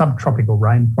 Subtropical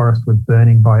rainforest was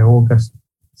burning by August.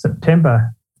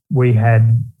 September, we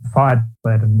had fire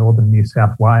in northern New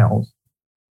South Wales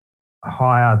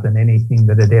higher than anything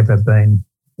that had ever been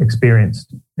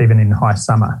experienced, even in high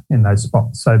summer in those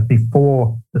spots. So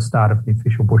before the start of the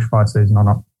official bushfire season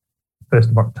on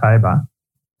 1st of October,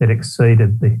 it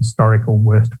exceeded the historical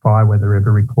worst fire weather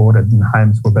ever recorded, and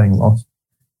homes were being lost.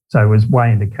 So it was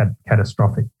way into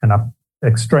catastrophic and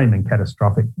extreme and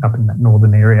catastrophic up in that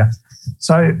northern area.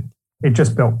 So it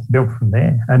just built from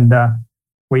there. And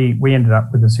we ended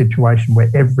up with a situation where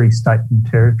every state and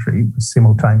territory was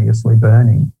simultaneously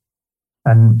burning.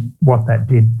 And what that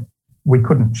did, we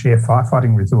couldn't share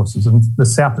firefighting resources. And the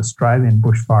South Australian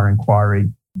Bushfire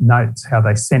Inquiry notes how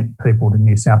they sent people to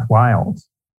New South Wales.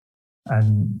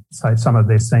 And so some of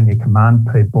their senior command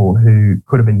people who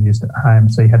could have been used at home.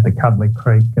 So you had the Cuddly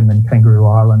Creek and then Kangaroo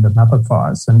Island and other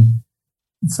fires. And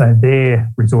so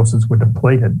their resources were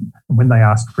depleted. And when they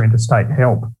asked for interstate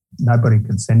help, nobody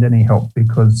could send any help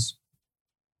because,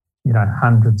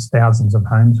 hundreds, thousands of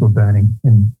homes were burning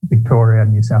in Victoria,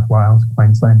 New South Wales,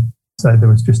 Queensland. So there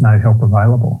was just no help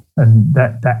available. And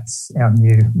that's our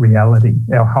new reality.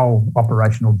 Our whole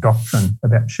operational doctrine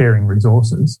about sharing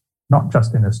resources, not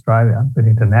just in Australia, but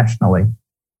internationally.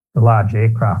 The large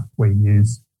aircraft we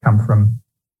use come from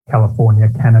California,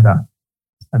 Canada,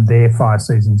 and their fire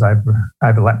seasons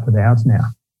overlap with ours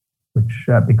now, which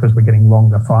because we're getting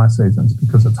longer fire seasons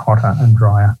because it's hotter and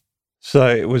drier. So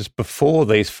it was before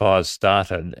these fires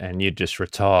started and you just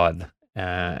retired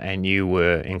and you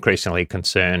were increasingly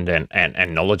concerned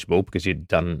and knowledgeable because you'd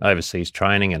done overseas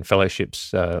training and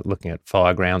fellowships looking at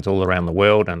fire grounds all around the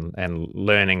world and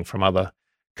learning from other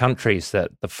countries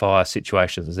that the fire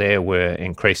situations there were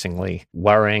increasingly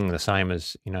worrying, the same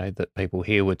as that people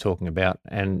here were talking about.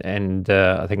 And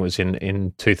I think it was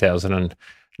in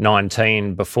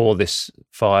 2019, before this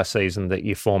fire season, that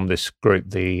you formed this group,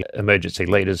 the Emergency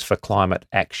Leaders for Climate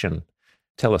Action.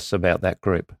 Tell us about that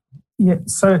group. Yeah,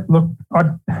 so look,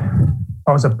 I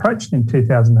was approached in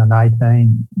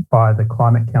 2018 by the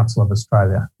Climate Council of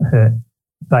Australia.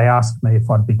 They asked me if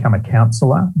I'd become a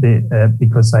counsellor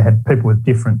because they had people with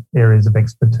different areas of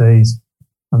expertise,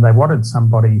 and they wanted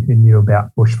somebody who knew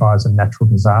about bushfires and natural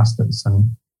disasters.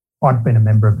 And I'd been a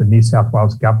member of the New South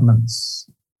Wales government's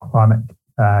climate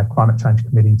change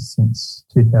committee since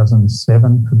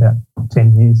 2007 for about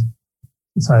 10 years.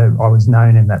 So I was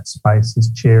known in that space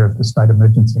as chair of the State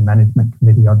Emergency Management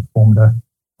Committee. I'd formed a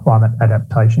climate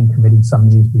adaptation committee some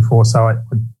years before. So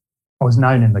I was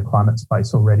known in the climate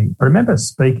space already. I remember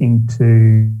speaking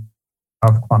to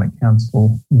of Climate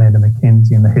Council, Amanda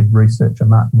McKenzie, and the head researcher,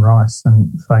 Martin Rice,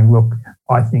 and saying, look,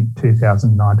 I think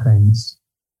 2019 is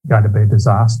going to be a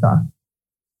disaster.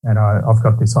 And I've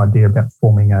got this idea about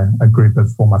forming a group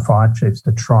of former fire chiefs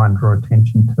to try and draw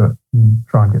attention to it and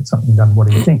try and get something done. What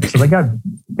do you think? So they gave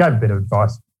a bit of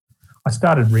advice. I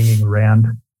started ringing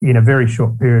around. In a very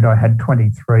short period, I had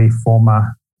 23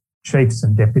 former chiefs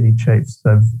and deputy chiefs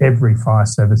of every fire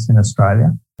service in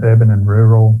Australia, urban and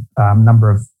rural, number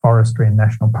of forestry and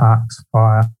national parks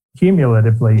fire.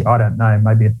 Cumulatively, I don't know,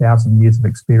 maybe 1,000 years of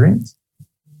experience.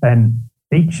 And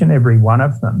each and every one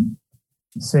of them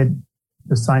said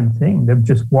the same thing. They've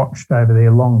just watched over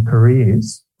their long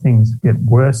careers things get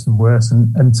worse and worse.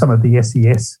 And some of the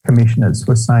SES commissioners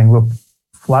were saying, look,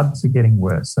 floods are getting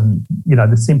worse. And,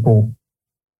 the simple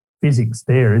physics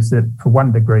there is that for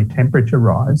 1 degree temperature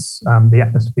rise, the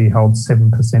atmosphere holds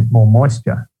 7% more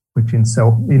moisture, which in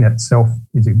itself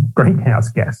is a greenhouse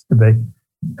gas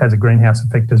has a greenhouse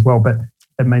effect as well. But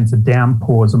it means the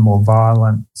downpours are more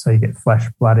violent, so you get flash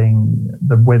flooding.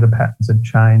 The weather patterns have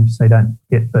changed, so you don't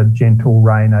get the gentle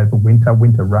rain over winter.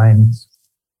 Winter rains,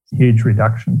 huge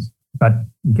reductions, but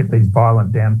you get these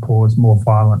violent downpours, more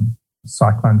violent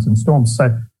cyclones and storms.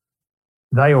 So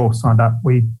they all signed up.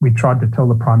 We tried to tell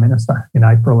the Prime Minister in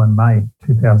April and May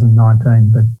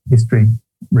 2019, but history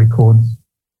records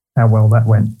how well that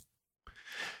went.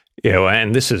 Yeah, well,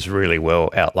 and this is really well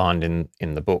outlined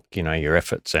in the book, your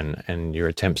efforts and your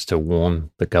attempts to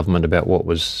warn the government about what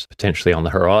was potentially on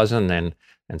the horizon.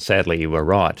 And sadly, you were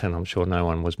right. And I'm sure no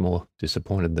one was more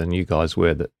disappointed than you guys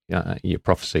were that your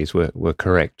prophecies were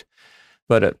correct.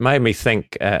 But it made me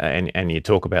think, and you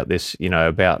talk about this,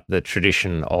 about the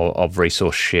tradition of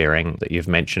resource sharing that you've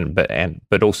mentioned,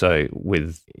 but also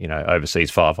with,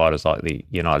 overseas firefighters like the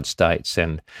United States.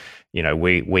 And,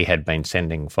 we had been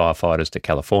sending firefighters to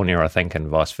California, I think, and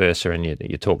vice versa. And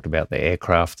you talked about the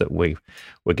aircraft that we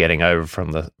were getting over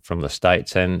from the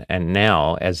States. And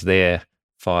now, as their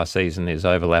fire season is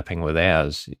overlapping with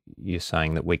ours, you're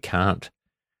saying that we can't,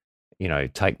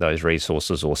 take those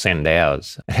resources or send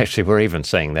ours. Actually, we're even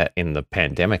seeing that in the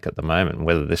pandemic at the moment,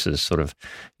 whether this is sort of,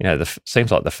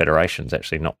 seems like the Federation's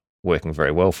actually not working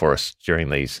very well for us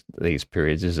during these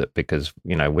periods, is it? Because,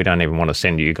 we don't even want to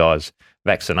send you guys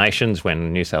vaccinations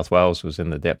when New South Wales was in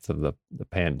the depth of the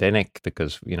pandemic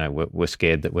because, we're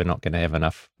scared that we're not going to have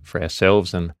enough for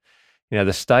ourselves. And,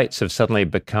 the states have suddenly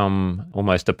become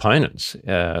almost opponents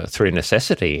through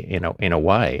necessity in a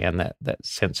way, and that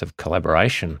sense of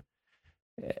collaboration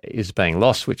is being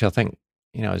lost, which I think,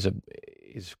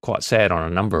 is quite sad on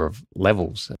a number of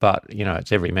levels. But,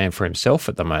 it's every man for himself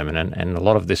at the moment. And a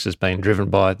lot of this has been driven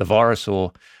by the virus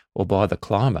or by the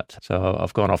climate. So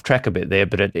I've gone off track a bit there,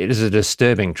 but it is a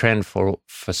disturbing trend for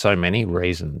so many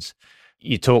reasons.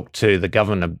 You talk to the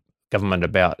government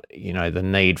about, the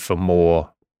need for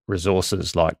more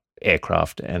resources like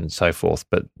aircraft and so forth,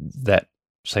 but that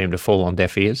seemed to fall on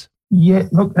deaf ears. Yeah,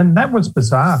 look, and that was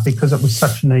bizarre because it was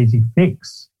such an easy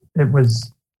fix. It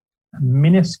was a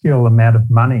minuscule amount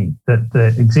of money that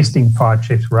the existing fire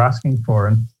chiefs were asking for.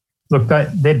 And look,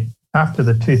 they after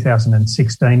the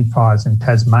 2016 fires in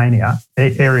Tasmania,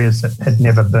 areas that had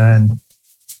never burned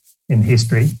in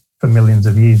history for millions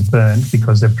of years burned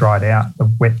because they've dried out.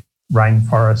 The wet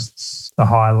rainforests, the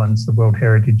highlands, the World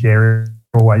Heritage Area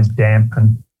are always damp,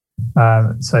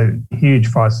 and so huge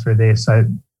fires through there. So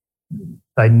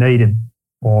they needed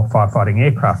more firefighting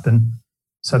aircraft. And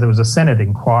so there was a Senate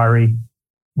inquiry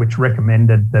which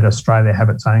recommended that Australia have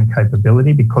its own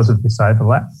capability because of this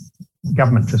overlap. The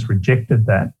government just rejected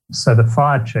that. So the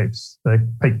fire chiefs, the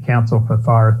Peak Council for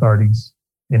Fire Authorities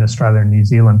in Australia and New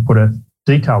Zealand, put a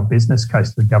detailed business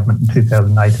case to the government in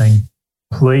 2018,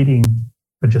 pleading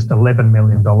for just $11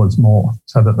 million more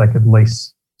so that they could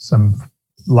lease some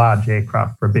large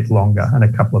aircraft for a bit longer and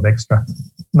a couple of extra.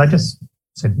 And they just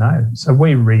said no. So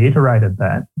we reiterated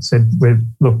that, said,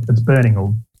 look, it's burning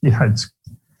all,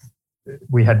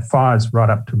 we had fires right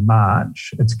up to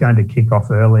March. It's going to kick off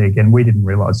early again. We didn't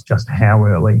realise just how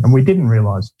early, and we didn't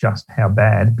realise just how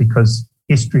bad because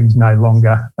history is no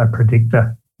longer a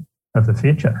predictor of the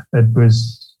future. It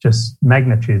was just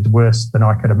magnitudes worse than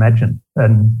I could imagine,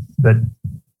 but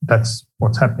that's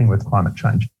what's happening with climate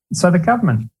change. So the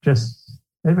government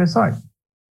it was like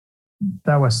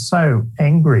they were so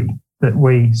angry that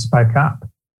we spoke up,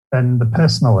 and the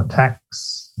personal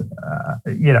attacks,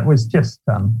 it was just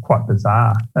quite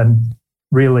bizarre and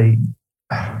really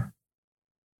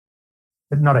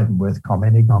not even worth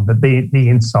commenting on. But the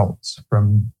insults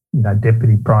from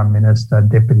Deputy Prime Minister,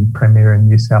 Deputy Premier in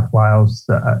New South Wales,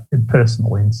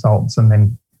 personal insults, and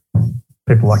then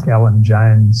people like Alan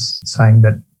Jones saying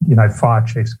that fire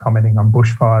chiefs commenting on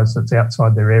bushfires that's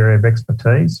outside their area of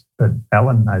expertise, but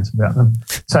Alan knows about them.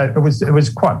 So it was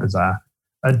quite bizarre.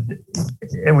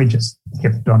 And we just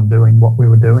kept on doing what we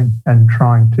were doing and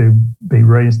trying to be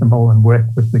reasonable and work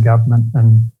with the government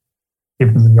and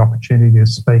give them the opportunity to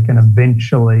speak. And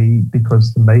eventually,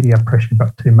 because the media pressure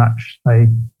got too much, they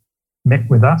met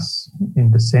with us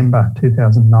in December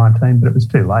 2019, but it was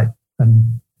too late.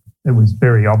 And it was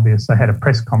very obvious. They had a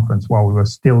press conference while we were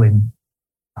still in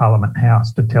Parliament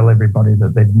House to tell everybody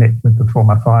that they'd met with the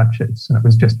former fire chiefs. And it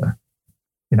was just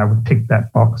we ticked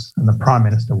that box and the Prime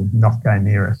Minister would not go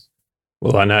near us.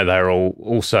 Well, I know they're all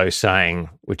also saying,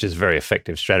 which is a very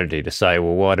effective strategy, to say,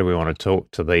 well, why do we want to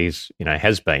talk to these,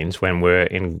 has-beens when we're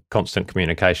in constant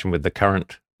communication with the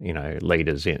current,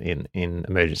 leaders in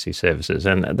emergency services?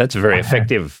 And that's a very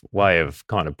effective way of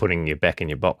kind of putting you back in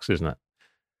your box, isn't it?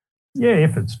 Yeah,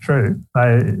 if it's true.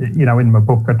 In my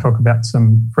book, I talk about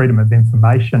some freedom of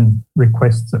information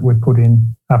requests that we put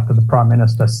in after the Prime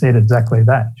Minister said exactly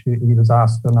that. He was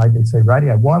asked on ABC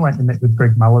radio, why won't you meet with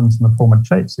Greg Mullins and the former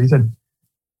chiefs? He said,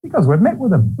 because we've met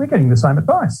with them. We're getting the same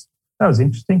advice. That was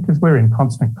interesting because we're in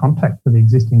constant contact with the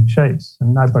existing chiefs,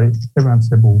 and everyone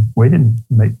said, well, we didn't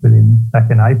meet with him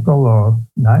back in April, or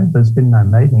no, there's been no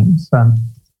meetings.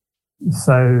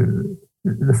 So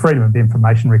the Freedom of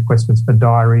Information request was for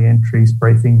diary entries,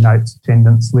 briefing notes,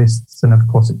 attendance lists, and of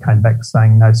course it came back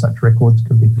saying no such records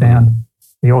could be found.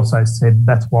 He also said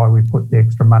that's why we put the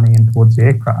extra money in towards the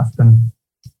aircraft. And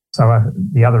so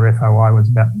the other FOI was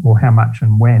about, well, how much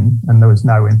and when, and there was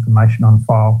no information on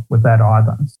file with that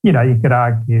either. You know, you could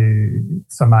argue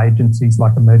some agencies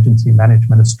like Emergency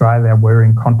Management Australia were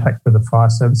in contact with the fire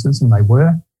services, and they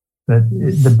were. But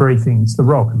the briefings, the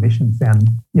Royal Commission found,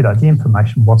 you know, the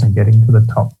information wasn't getting to the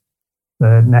top.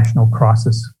 The National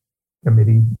Crisis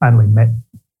Committee only met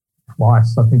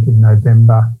twice, I think in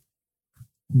November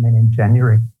and then in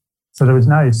January. So there was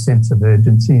no sense of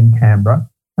urgency in Canberra,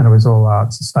 and it was all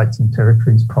it's a states and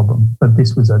territories problem. But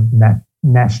this was a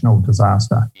national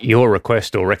disaster. Your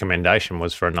request or recommendation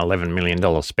was for an $11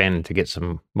 million spend to get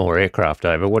some more aircraft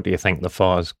over. What do you think the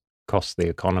fires cost the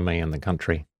economy and the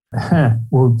country?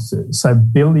 Well, so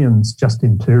billions just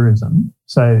in tourism.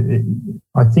 So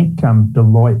I think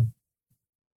Deloitte,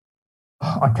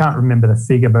 I can't remember the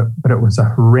figure, but it was a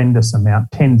horrendous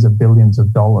amount, tens of billions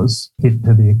of dollars hit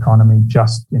to the economy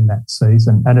just in that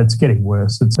season. And it's getting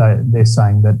worse. They're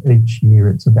saying that each year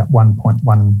it's about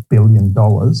 $1.1 billion.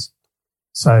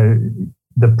 So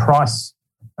the price,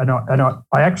 and I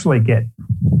actually get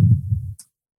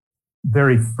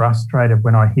very frustrated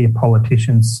when I hear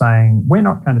politicians saying, we're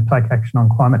not going to take action on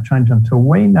climate change until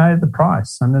we know the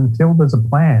price and until there's a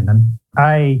plan. And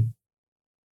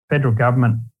federal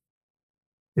government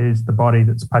is the body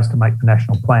that's supposed to make the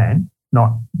national plan,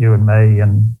 not you and me.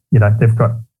 And, you know, they've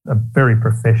got a very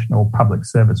professional public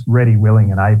service ready,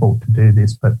 willing and able to do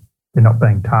this, but they're not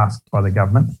being tasked by the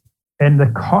government. And the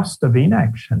cost of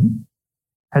inaction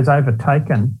has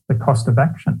overtaken the cost of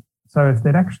action. So if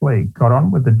they'd actually got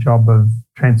on with the job of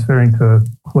transferring to a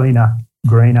cleaner,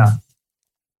 greener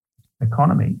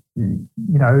economy, you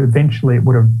know, eventually it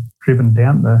would have driven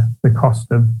down the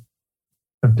cost of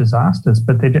disasters.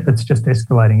 But it's just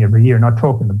escalating every year. And I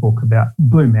talk in the book about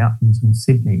Blue Mountains in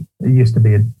Sydney. It used to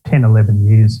be 10, 11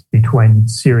 years between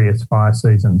serious fire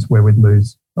seasons where we'd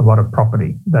lose a lot of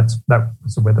property. That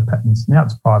was the weather patterns. Now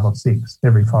it's 5 or 6,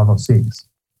 every 5 or 6.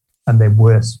 And they're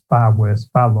worse, far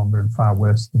longer and far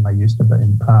worse than they used to be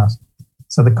in the past.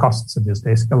 So the costs are just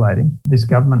escalating. This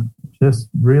government just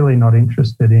really not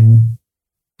interested in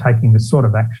taking the sort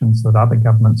of actions that other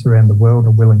governments around the world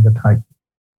are willing to take.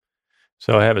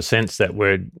 So I have a sense that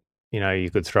you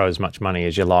could throw as much money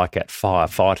as you like at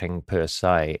firefighting per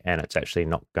se, and it's actually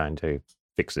not going to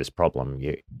fix this problem.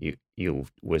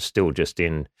 We're still just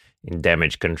in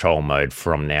damage control mode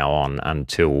from now on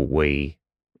until we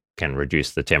can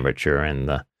reduce the temperature and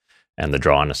the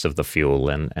dryness of the fuel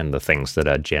and the things that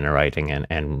are generating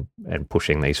and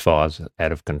pushing these fires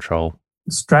out of control.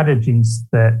 Strategies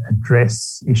that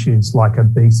address issues like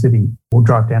obesity will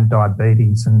drive down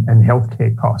diabetes and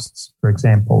healthcare costs, for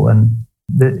example. And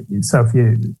it's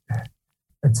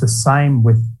the same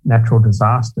with natural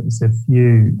disasters. If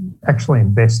you actually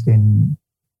invest in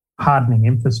hardening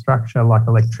infrastructure like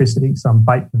electricity, so on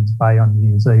Bateman's Bay on New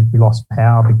Year's Eve, we lost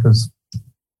power because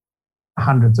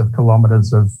hundreds of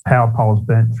kilometres of power poles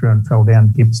burnt through and fell down.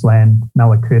 Gippsland,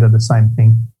 Mallacoota, the same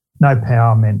thing. No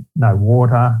power meant no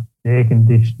water, air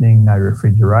conditioning, no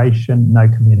refrigeration, no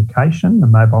communication. The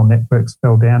mobile networks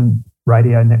fell down,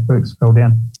 radio networks fell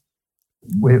down.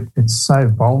 It's so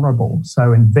vulnerable.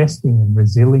 So investing in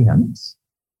resilience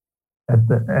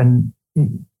and it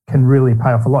can really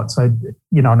pay off a lot. So,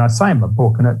 you know, and I say in my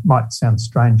book, and it might sound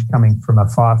strange coming from a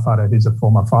firefighter who's a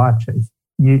former fire chief,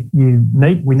 we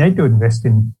need to invest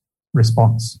in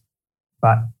response,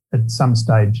 but at some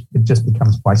stage it just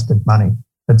becomes wasted money.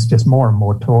 It's just more and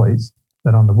more toys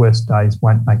that on the worst days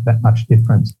won't make that much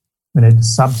difference. We need to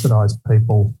subsidise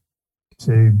people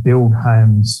to build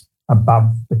homes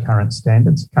above the current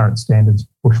standards. Current standards,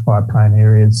 bushfire-prone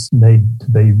areas need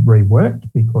to be reworked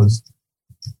because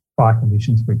fire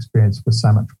conditions we experienced were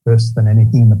so much worse than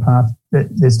anything in the past.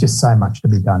 There's just so much to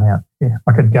be done out there.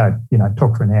 I could go,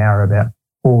 talk for an hour about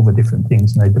all the different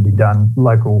things need to be done.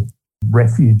 Local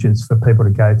refuges for people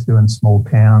to go to in small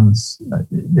towns.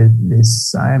 There's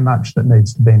so much that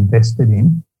needs to be invested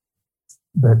in,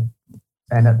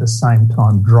 and at the same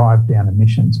time drive down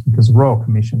emissions, because the Royal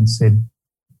Commission said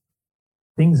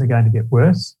things are going to get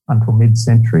worse until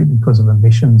mid-century because of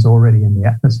emissions already in the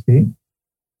atmosphere.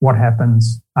 What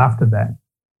happens after that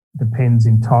depends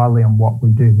entirely on what we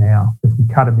do now. If we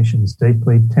cut emissions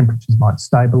deeply, temperatures might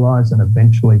stabilise and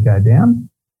eventually go down.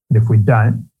 But if we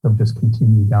don't, they'll just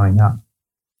continue going up.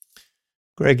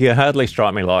 Greg, you hardly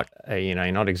strike me like,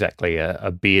 you're not exactly a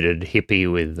bearded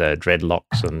hippie with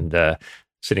dreadlocks and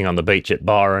sitting on the beach at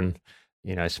Byron,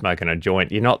 smoking a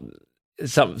joint. You're not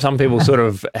some people sort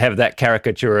of have that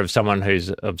caricature of someone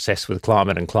who's obsessed with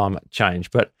climate and climate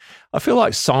change, but I feel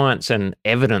like science and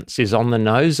evidence is on the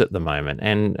nose at the moment.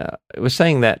 And we're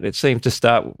seeing that it seemed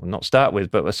to not start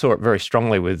with, but we saw it very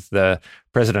strongly with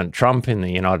President Trump in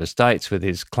the United States with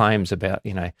his claims about,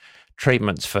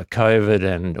 treatments for COVID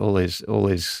and all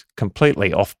his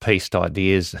completely off-piste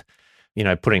ideas,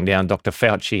 putting down Dr.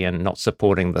 Fauci and not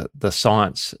supporting the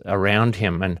science around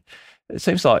him. And it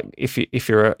seems like if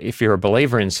you're a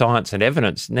believer in science and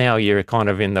evidence, now you're kind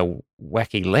of in the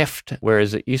wacky left,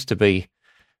 whereas it used to be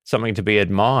something to be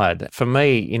admired. For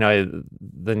me,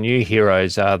 the new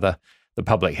heroes are the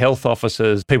public health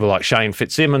officers, people like Shane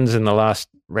Fitzsimmons in the last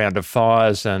round of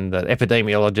fires, and the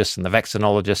epidemiologists and the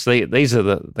vaccinologists. These are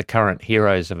the current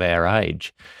heroes of our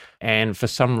age. And for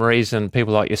some reason,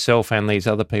 people like yourself and these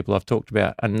other people I've talked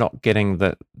about are not getting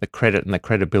the credit and the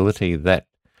credibility that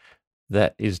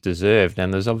is deserved.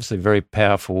 And there's obviously very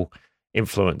powerful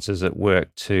influences at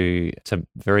work to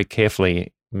very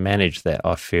carefully manage that,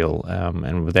 I feel,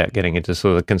 and without getting into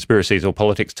sort of the conspiracies or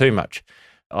politics too much.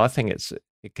 I think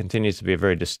it continues to be a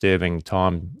very disturbing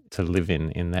time to live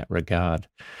in that regard.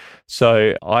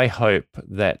 So I hope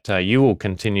that you will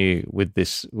continue with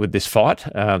this fight,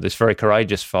 this very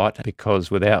courageous fight, because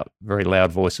without very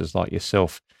loud voices like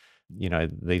yourself,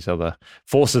 these other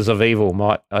forces of evil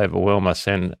might overwhelm us.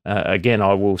 And again,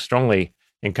 I will strongly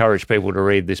encourage people to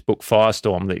read this book,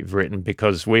 Firestorm, that you've written,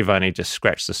 because we've only just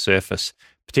scratched the surface,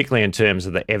 particularly in terms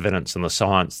of the evidence and the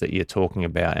science that you're talking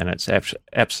about. And it's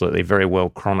absolutely very well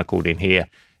chronicled in here,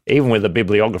 even with a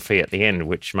bibliography at the end,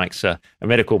 which makes a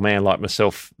medical man like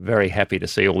myself very happy to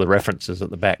see all the references at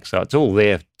the back. So it's all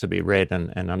there to be read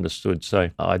and understood.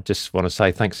 So I just want to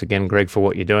say thanks again, Greg, for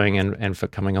what you're doing and for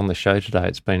coming on the show today.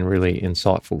 It's been really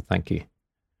insightful. Thank you.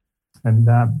 And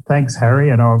thanks, Harry.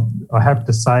 And I have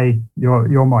to say,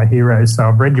 you're my hero. So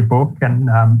I've read your book and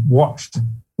watched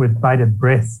with bated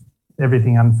breath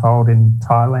everything unfold in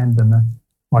Thailand, and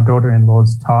my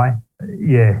daughter-in-law's Thai.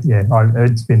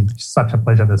 It's been such a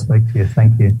pleasure to speak to you.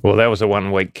 Thank you. Well, that was a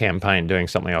 1-week campaign doing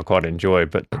something I quite enjoy,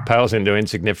 but pales into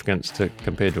insignificance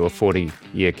compared to a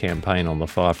 40-year campaign on the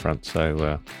fire front.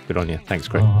 So good on you. Thanks,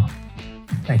 Greg.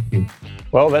 Thank you.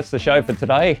 Well, that's the show for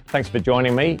today. Thanks for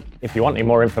joining me. If you want any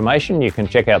more information, you can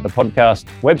check out the podcast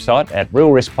website at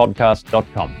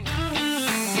realriskpodcast.com.